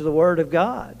hearts to the Word of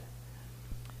God.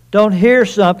 Don't hear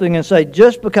something and say,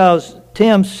 just because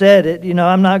Tim said it, you know,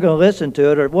 I'm not going to listen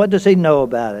to it, or what does he know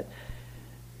about it?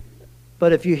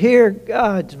 But if you hear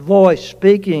God's voice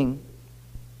speaking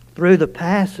through the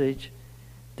passage,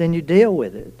 then you deal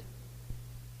with it.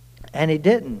 And he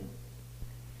didn't.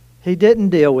 He didn't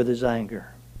deal with his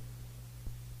anger.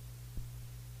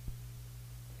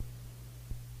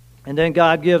 And then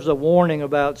God gives a warning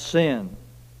about sin.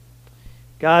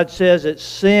 God says that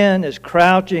sin is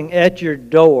crouching at your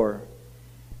door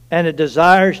and it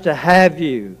desires to have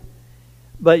you,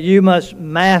 but you must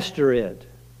master it,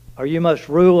 or you must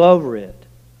rule over it.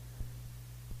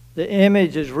 The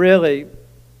image is really,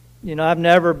 you know, I've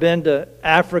never been to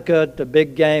Africa to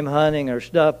big game hunting or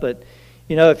stuff, but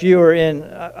You know, if you were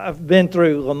I've been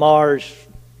through Lamar's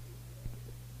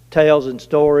Tales and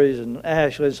Stories, and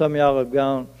Ashley, some of y'all have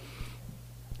gone.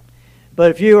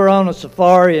 But if you were on a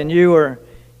safari and you were,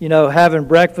 having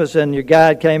breakfast and your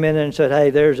guide came in and said, hey,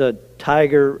 there's a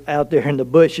tiger out there in the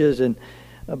bushes, and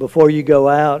before you go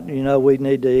out, we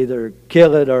need to either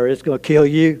kill it or it's going to kill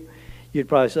you, you'd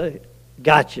probably say,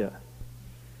 gotcha.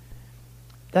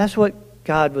 That's what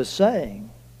God was saying.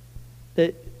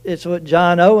 It's what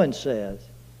John Owen says.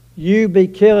 You be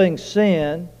killing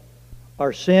sin,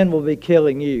 or sin will be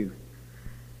killing you.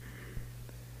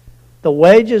 The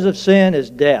wages of sin is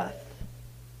death.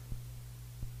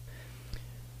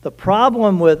 The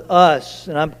problem with us,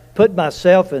 and I'm putting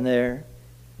myself in there,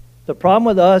 the problem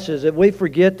with us is that we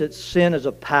forget that sin is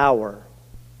a power.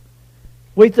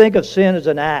 We think of sin as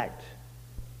an act.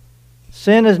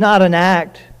 Sin is not an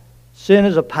act. Sin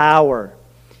is a power.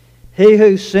 He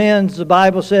who sins, the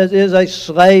Bible says, is a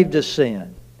slave to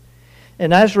sin.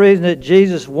 And that's the reason that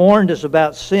Jesus warned us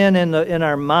about sin in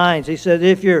our minds. He said,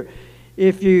 if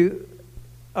you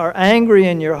are angry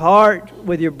in your heart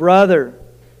with your brother,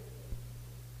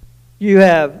 you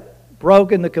have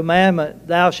broken the commandment,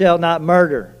 thou shalt not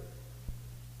murder.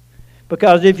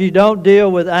 Because if you don't deal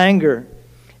with anger,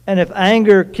 and if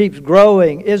anger keeps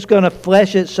growing, it's going to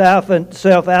flesh itself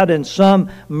out in some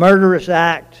murderous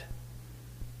act.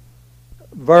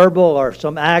 Verbal or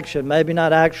some action, maybe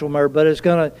not actual murder, but it's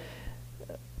going to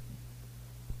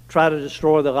try to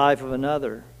destroy the life of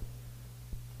another.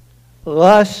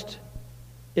 Lust,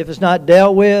 if it's not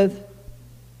dealt with,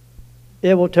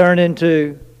 it will turn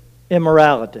into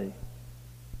immorality.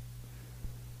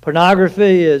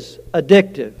 Pornography is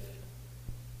addictive.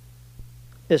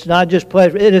 It's not just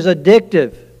pleasure, it is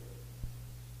addictive.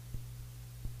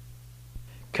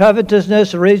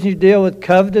 Covetousness, the reason you deal with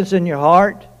covetousness in your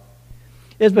heart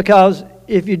is because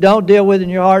if you don't deal with it in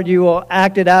your heart, you will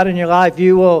act it out in your life.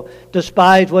 You will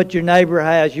despise what your neighbor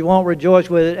has. You won't rejoice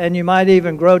with it, and you might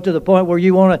even grow to the point where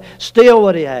you want to steal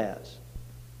what he has.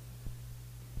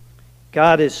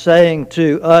 God is saying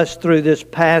to us through this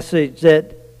passage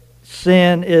that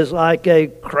sin is like a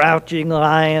crouching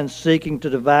lion seeking to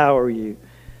devour you.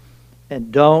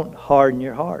 And don't harden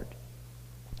your heart.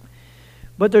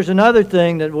 But there's another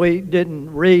thing that we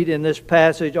didn't read in this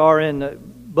passage or in the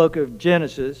book of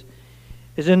Genesis.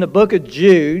 Is in the book of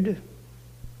Jude.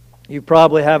 You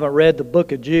probably haven't read the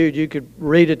book of Jude. You could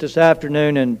read it this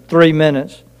afternoon in 3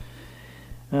 minutes.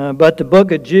 But the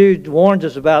book of Jude warns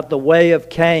us about the way of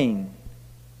Cain.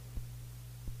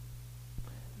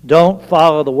 Don't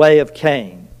follow the way of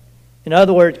Cain. In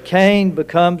other words, Cain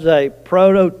becomes a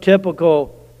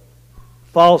prototypical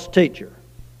false teacher.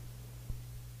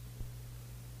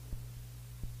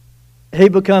 He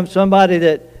becomes somebody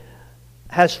that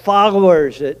has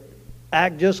followers that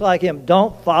act just like him.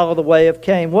 Don't follow the way of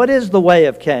Cain. What is the way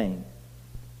of Cain?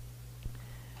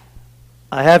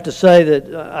 I have to say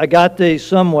that I got these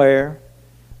somewhere.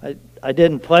 I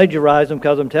didn't plagiarize them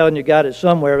because I'm telling you got it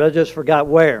somewhere, but I just forgot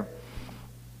where.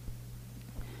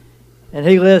 And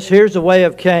he lists, here's the way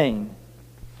of Cain,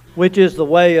 which is the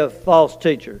way of false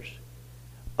teachers.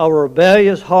 A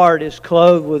rebellious heart is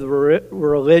clothed with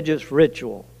religious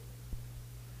ritual.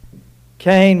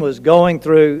 Cain was going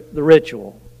through the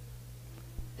ritual.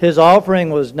 His offering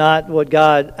was not what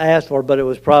God asked for, but it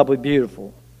was probably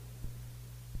beautiful.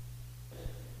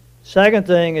 Second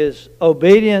thing is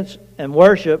obedience and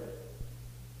worship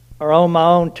are on my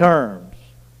own terms.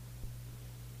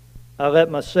 I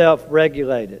let myself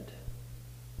regulate it.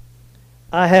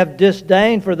 I have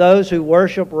disdain for those who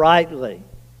worship rightly.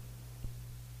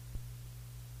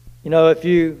 You know,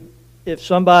 if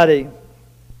somebody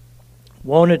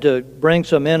wanted to bring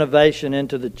some innovation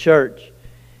into the church,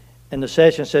 and the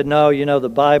session said, no, the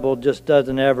Bible just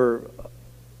doesn't ever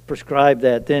prescribe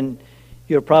that, then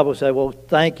you'll probably say, well,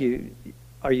 thank you.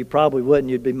 Or you probably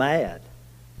wouldn't. You'd be mad.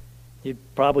 You'd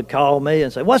probably call me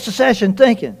and say, what's the session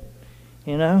thinking?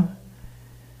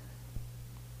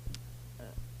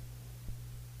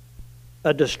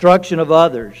 A destruction of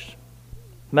others.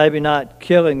 Maybe not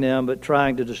killing them, but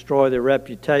trying to destroy their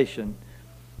reputation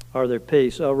or their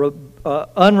peace.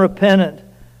 Unrepentant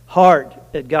heart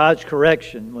at God's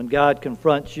correction. When God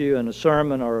confronts you in a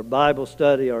sermon or a Bible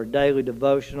study or a daily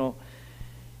devotional,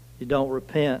 you don't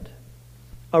repent.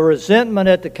 A resentment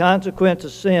at the consequence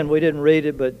of sin. We didn't read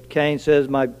it, but Cain says,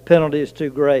 my penalty is too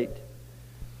great.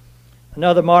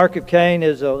 Another mark of Cain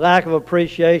is a lack of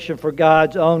appreciation for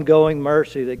God's ongoing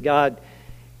mercy, that God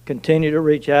continue to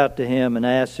reach out to him and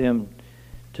ask him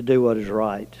to do what is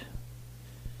right.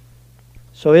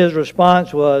 So his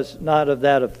response was not of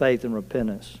that of faith and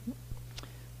repentance.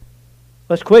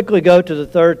 Let's quickly go to the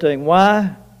third thing.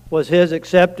 Why was his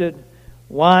accepted?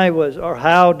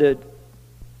 How did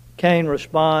Cain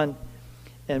respond?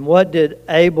 And what did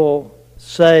Abel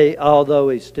say, although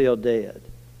he's still dead?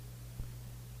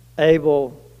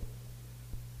 Abel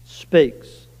speaks.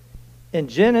 In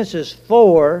Genesis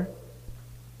 4,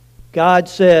 God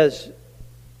says,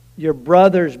 your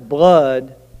brother's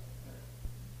blood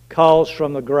calls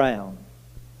from the ground.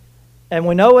 And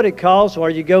we know what it calls for.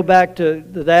 You go back to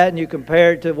that and you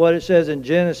compare it to what it says in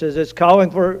Genesis. It's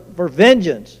calling for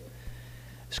vengeance.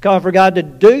 It's calling for God to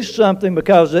do something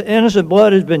because the innocent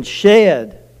blood has been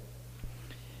shed.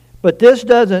 But this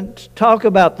doesn't talk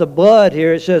about the blood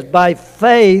here. It says, by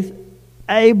faith,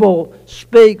 Abel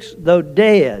speaks though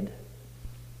dead.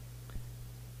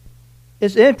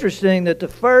 It's interesting that the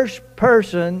first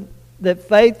person that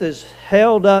faith is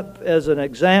held up as an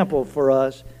example for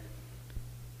us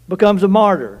becomes a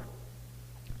martyr.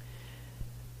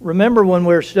 Remember when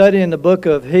we're studying the book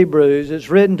of Hebrews, it's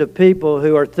written to people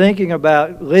who are thinking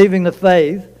about leaving the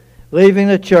faith, leaving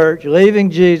the church, leaving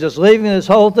Jesus, leaving this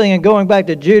whole thing and going back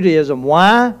to Judaism.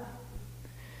 Why?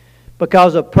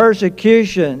 Because of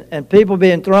persecution and people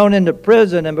being thrown into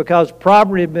prison and because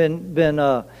property had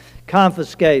been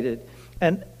confiscated.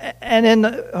 And in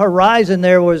the horizon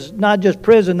there was not just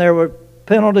prison, there were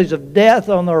penalties of death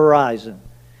on the horizon.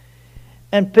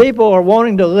 And people are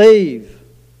wanting to leave.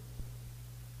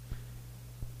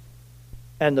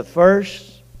 And the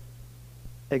first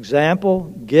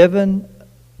example given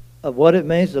of what it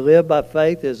means to live by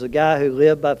faith is the guy who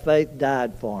lived by faith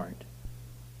died for it.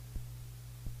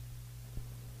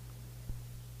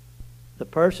 The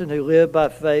person who lived by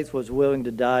faith was willing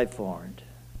to die for it.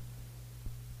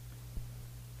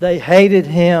 They hated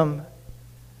him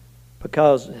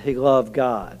because he loved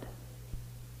God.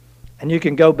 And you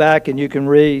can go back and you can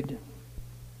read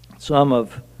some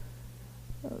of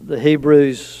the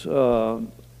Hebrews, the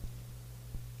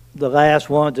last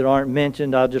ones that aren't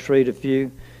mentioned. I'll just read a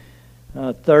few.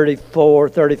 34,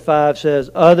 35 says,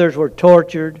 others were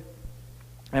tortured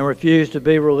and refused to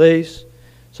be released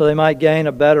so they might gain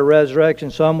a better resurrection.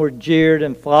 Some were jeered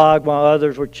and flogged while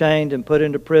others were chained and put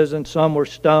into prison. Some were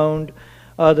stoned.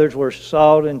 Others were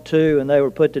sawed in two and they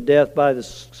were put to death by the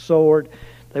sword.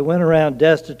 They went around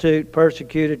destitute,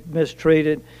 persecuted,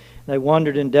 mistreated. They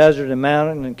wandered in desert and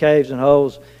mountain and caves and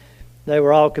holes. They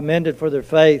were all commended for their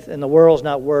faith, and the world's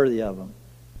not worthy of them.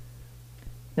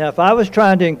 Now, if I was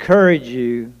trying to encourage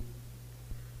you,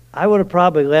 I would have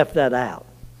probably left that out.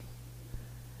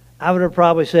 I would have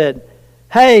probably said,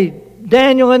 hey,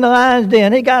 Daniel in the lion's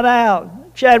den, he got out.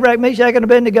 Shadrach, Meshach, and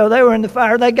Abednego, they were in the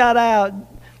fire, they got out.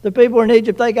 The people in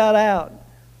Egypt, they got out.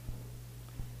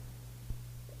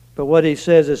 But what he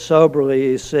says is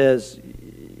soberly, he says,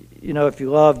 you know, if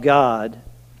you love God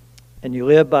and you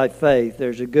live by faith,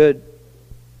 there's a good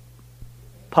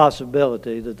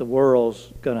possibility that the world's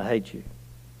going to hate you.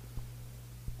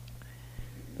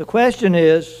 The question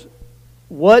is,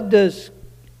 what does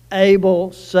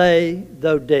Abel say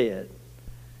though dead?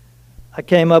 I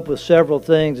came up with several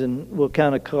things and we'll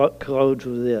kind of close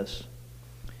with this.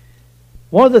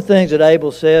 One of the things that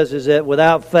Abel says is that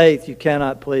without faith you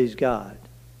cannot please God.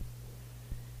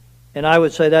 And I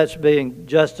would say that's being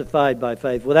justified by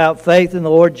faith. Without faith in the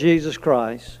Lord Jesus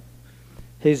Christ,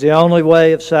 He's the only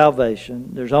way of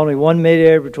salvation. There's only one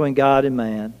mediator between God and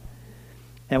man.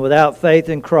 And without faith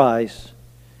in Christ,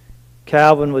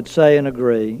 Calvin would say and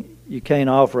agree, you can't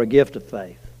offer a gift of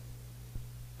faith.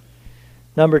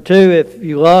 Number two, if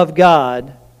you love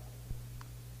God,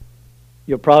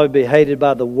 you'll probably be hated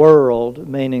by the world,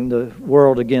 meaning the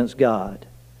world against God.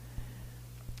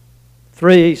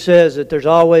 3, he says that there's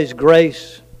always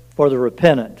grace for the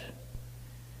repentant.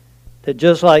 That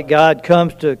just like God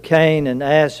comes to Cain and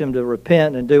asks him to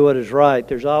repent and do what is right,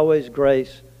 there's always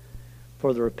grace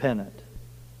for the repentant.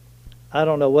 I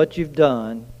don't know what you've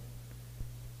done,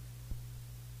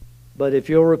 but if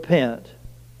you'll repent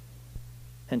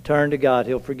and turn to God,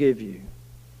 He'll forgive you.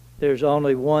 There's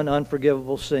only one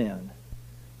unforgivable sin.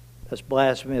 That's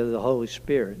blasphemy of the Holy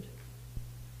Spirit.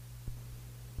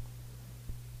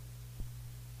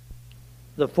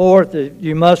 The fourth,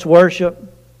 you must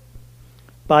worship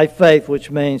by faith,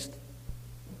 which means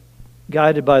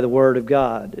guided by the Word of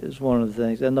God is one of the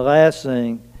things. And the last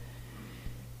thing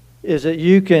is that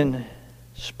you can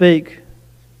speak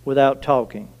without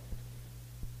talking.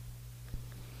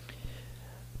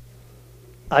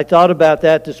 I thought about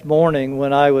that this morning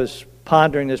when I was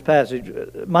pondering this passage.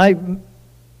 My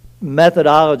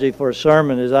methodology for a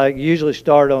sermon is I usually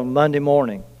start on Monday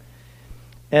morning.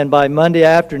 And by Monday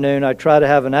afternoon, I try to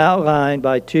have an outline.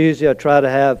 By Tuesday, I try to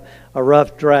have a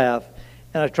rough draft.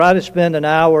 And I try to spend an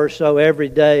hour or so every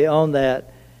day on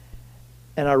that.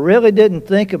 and I really didn't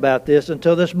think about this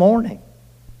until this morning,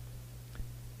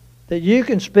 that you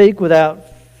can speak without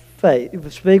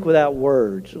faith, speak without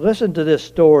words. Listen to this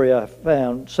story I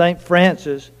found. St.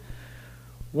 Francis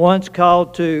once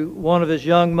called to one of his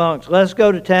young monks, "Let's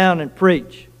go to town and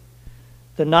preach."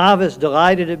 The novice,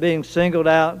 delighted at being singled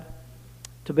out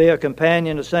to be a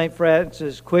companion of St.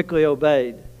 Francis, quickly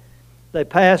obeyed. They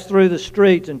passed through the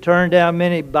streets and turned down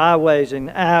many byways and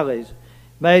alleys,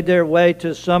 made their way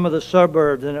to some of the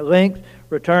suburbs, and at length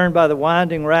returned by the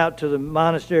winding route to the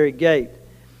monastery gate.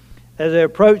 As they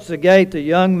approached the gate, the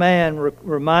young man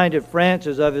reminded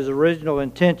Francis of his original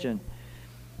intention.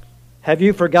 "Have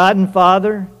you forgotten,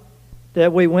 Father,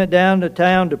 that we went down to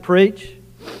town to preach?"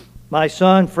 "My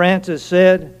son," Francis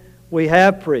said, "we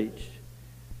have preached.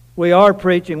 We are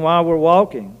preaching while we're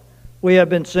walking. We have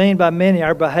been seen by many.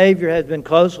 Our behavior has been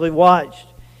closely watched.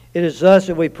 It is thus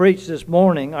that we preach this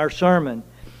morning, our sermon.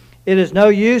 It is no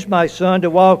use, my son, to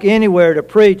walk anywhere to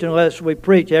preach unless we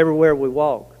preach everywhere we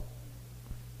walk."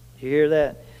 You hear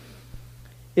that?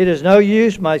 It is no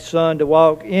use, my son, to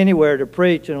walk anywhere to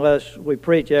preach unless we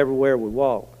preach everywhere we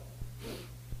walk.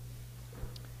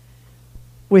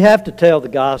 We have to tell the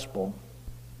gospel.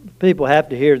 People have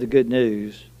to hear the good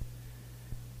news.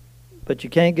 But you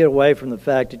can't get away from the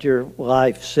fact that your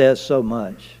life says so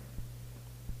much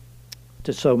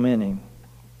to so many.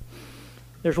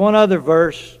 There's one other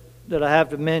verse that I have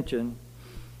to mention.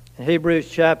 In Hebrews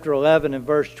chapter 11 and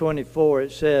verse 24,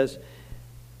 it says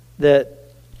that,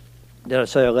 did I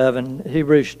say 11?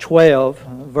 Hebrews 12,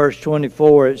 verse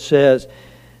 24, it says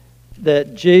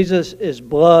that Jesus'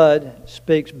 blood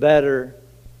speaks better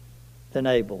than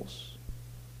Abel's.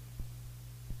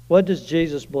 What does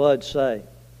Jesus' blood say?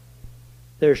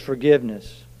 There's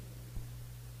forgiveness.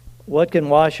 What can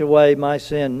wash away my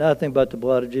sin? Nothing but the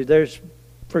blood of Jesus. There's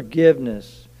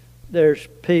forgiveness. There's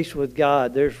peace with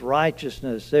God. There's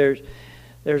righteousness.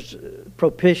 There's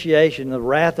propitiation. The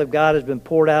wrath of God has been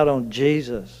poured out on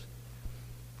Jesus.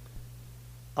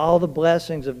 All the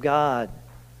blessings of God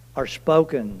are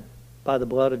spoken by the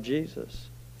blood of Jesus.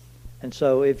 And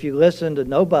so if you listen to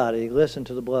nobody, listen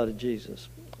to the blood of Jesus.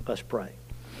 Let's pray.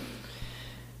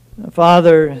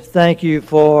 Father, thank you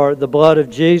for the blood of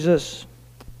Jesus.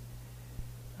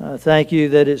 Thank you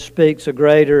that it speaks a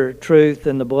greater truth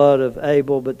than the blood of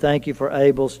Abel, but thank you for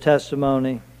Abel's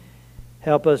testimony.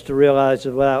 Help us to realize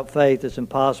that without faith it's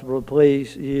impossible to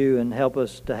please you, and help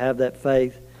us to have that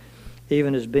faith,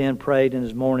 even as Ben prayed in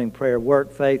his morning prayer.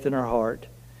 Work faith in our heart,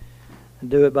 and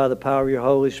do it by the power of your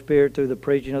Holy Spirit through the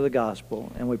preaching of the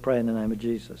gospel. And we pray in the name of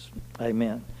Jesus.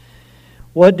 Amen.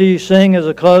 What do you sing as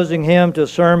a closing hymn to a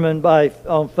sermon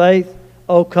on faith?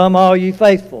 "Oh, come all ye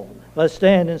faithful." Let's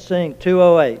stand and sing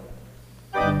 208.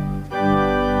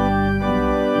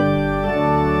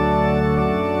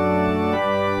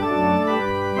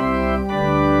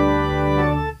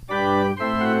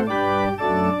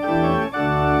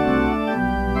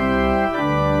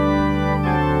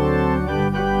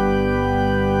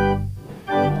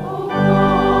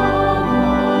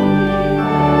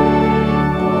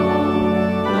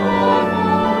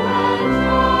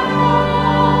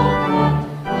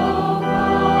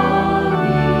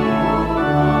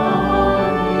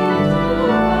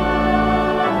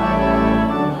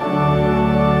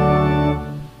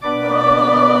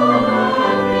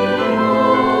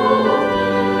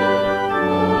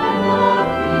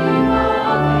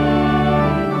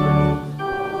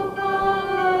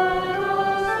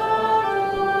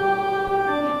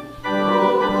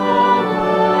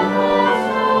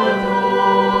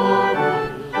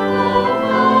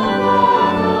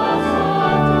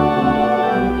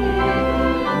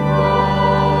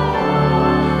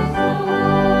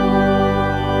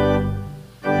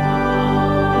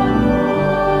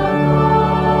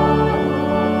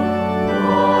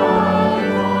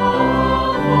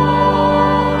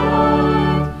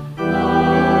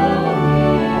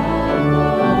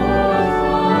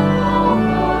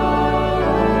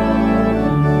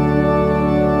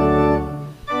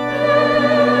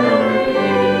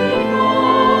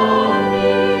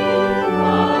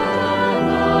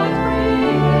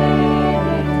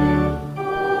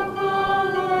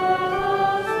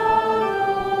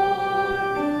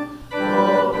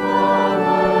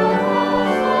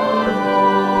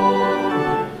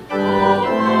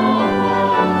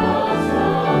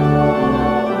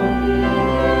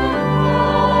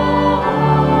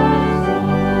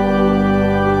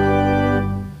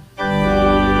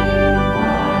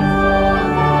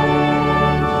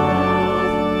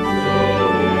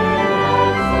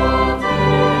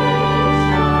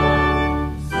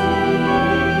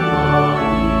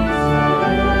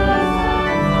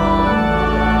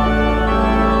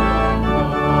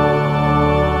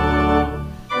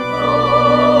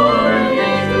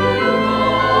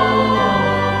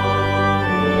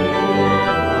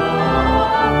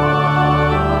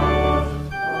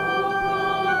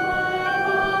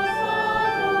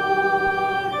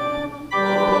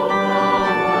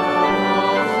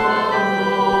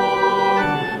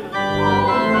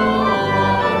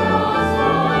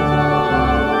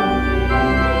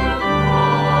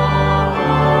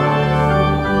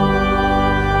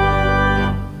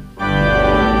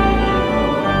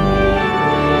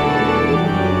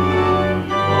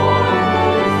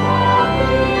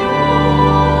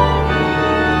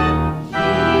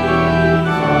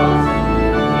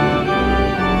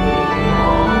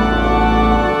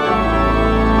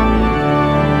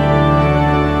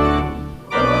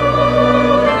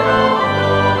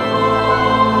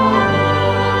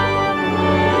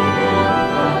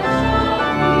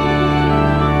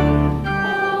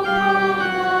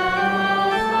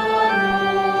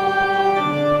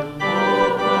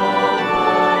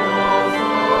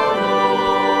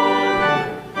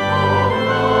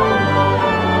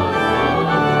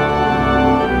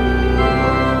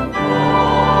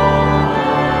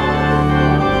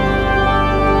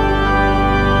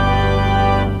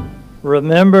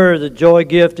 remember, the joy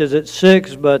gift is at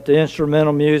 6, but the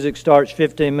instrumental music starts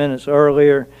 15 minutes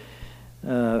earlier.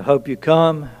 Hope you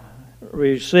come.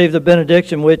 Receive the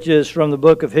benediction, which is from the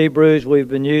book of Hebrews. We've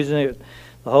been using it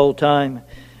the whole time.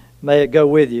 May it go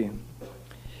with you.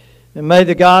 And may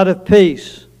the God of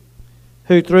peace,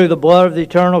 who through the blood of the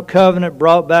eternal covenant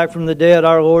brought back from the dead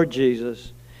our Lord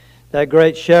Jesus, that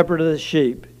great shepherd of the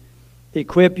sheep,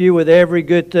 equip you with every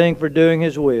good thing for doing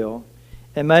His will.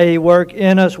 And may He work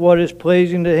in us what is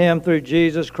pleasing to Him through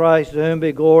Jesus Christ, to whom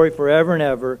be glory forever and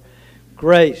ever.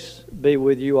 Grace be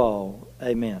with you all.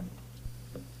 Amen.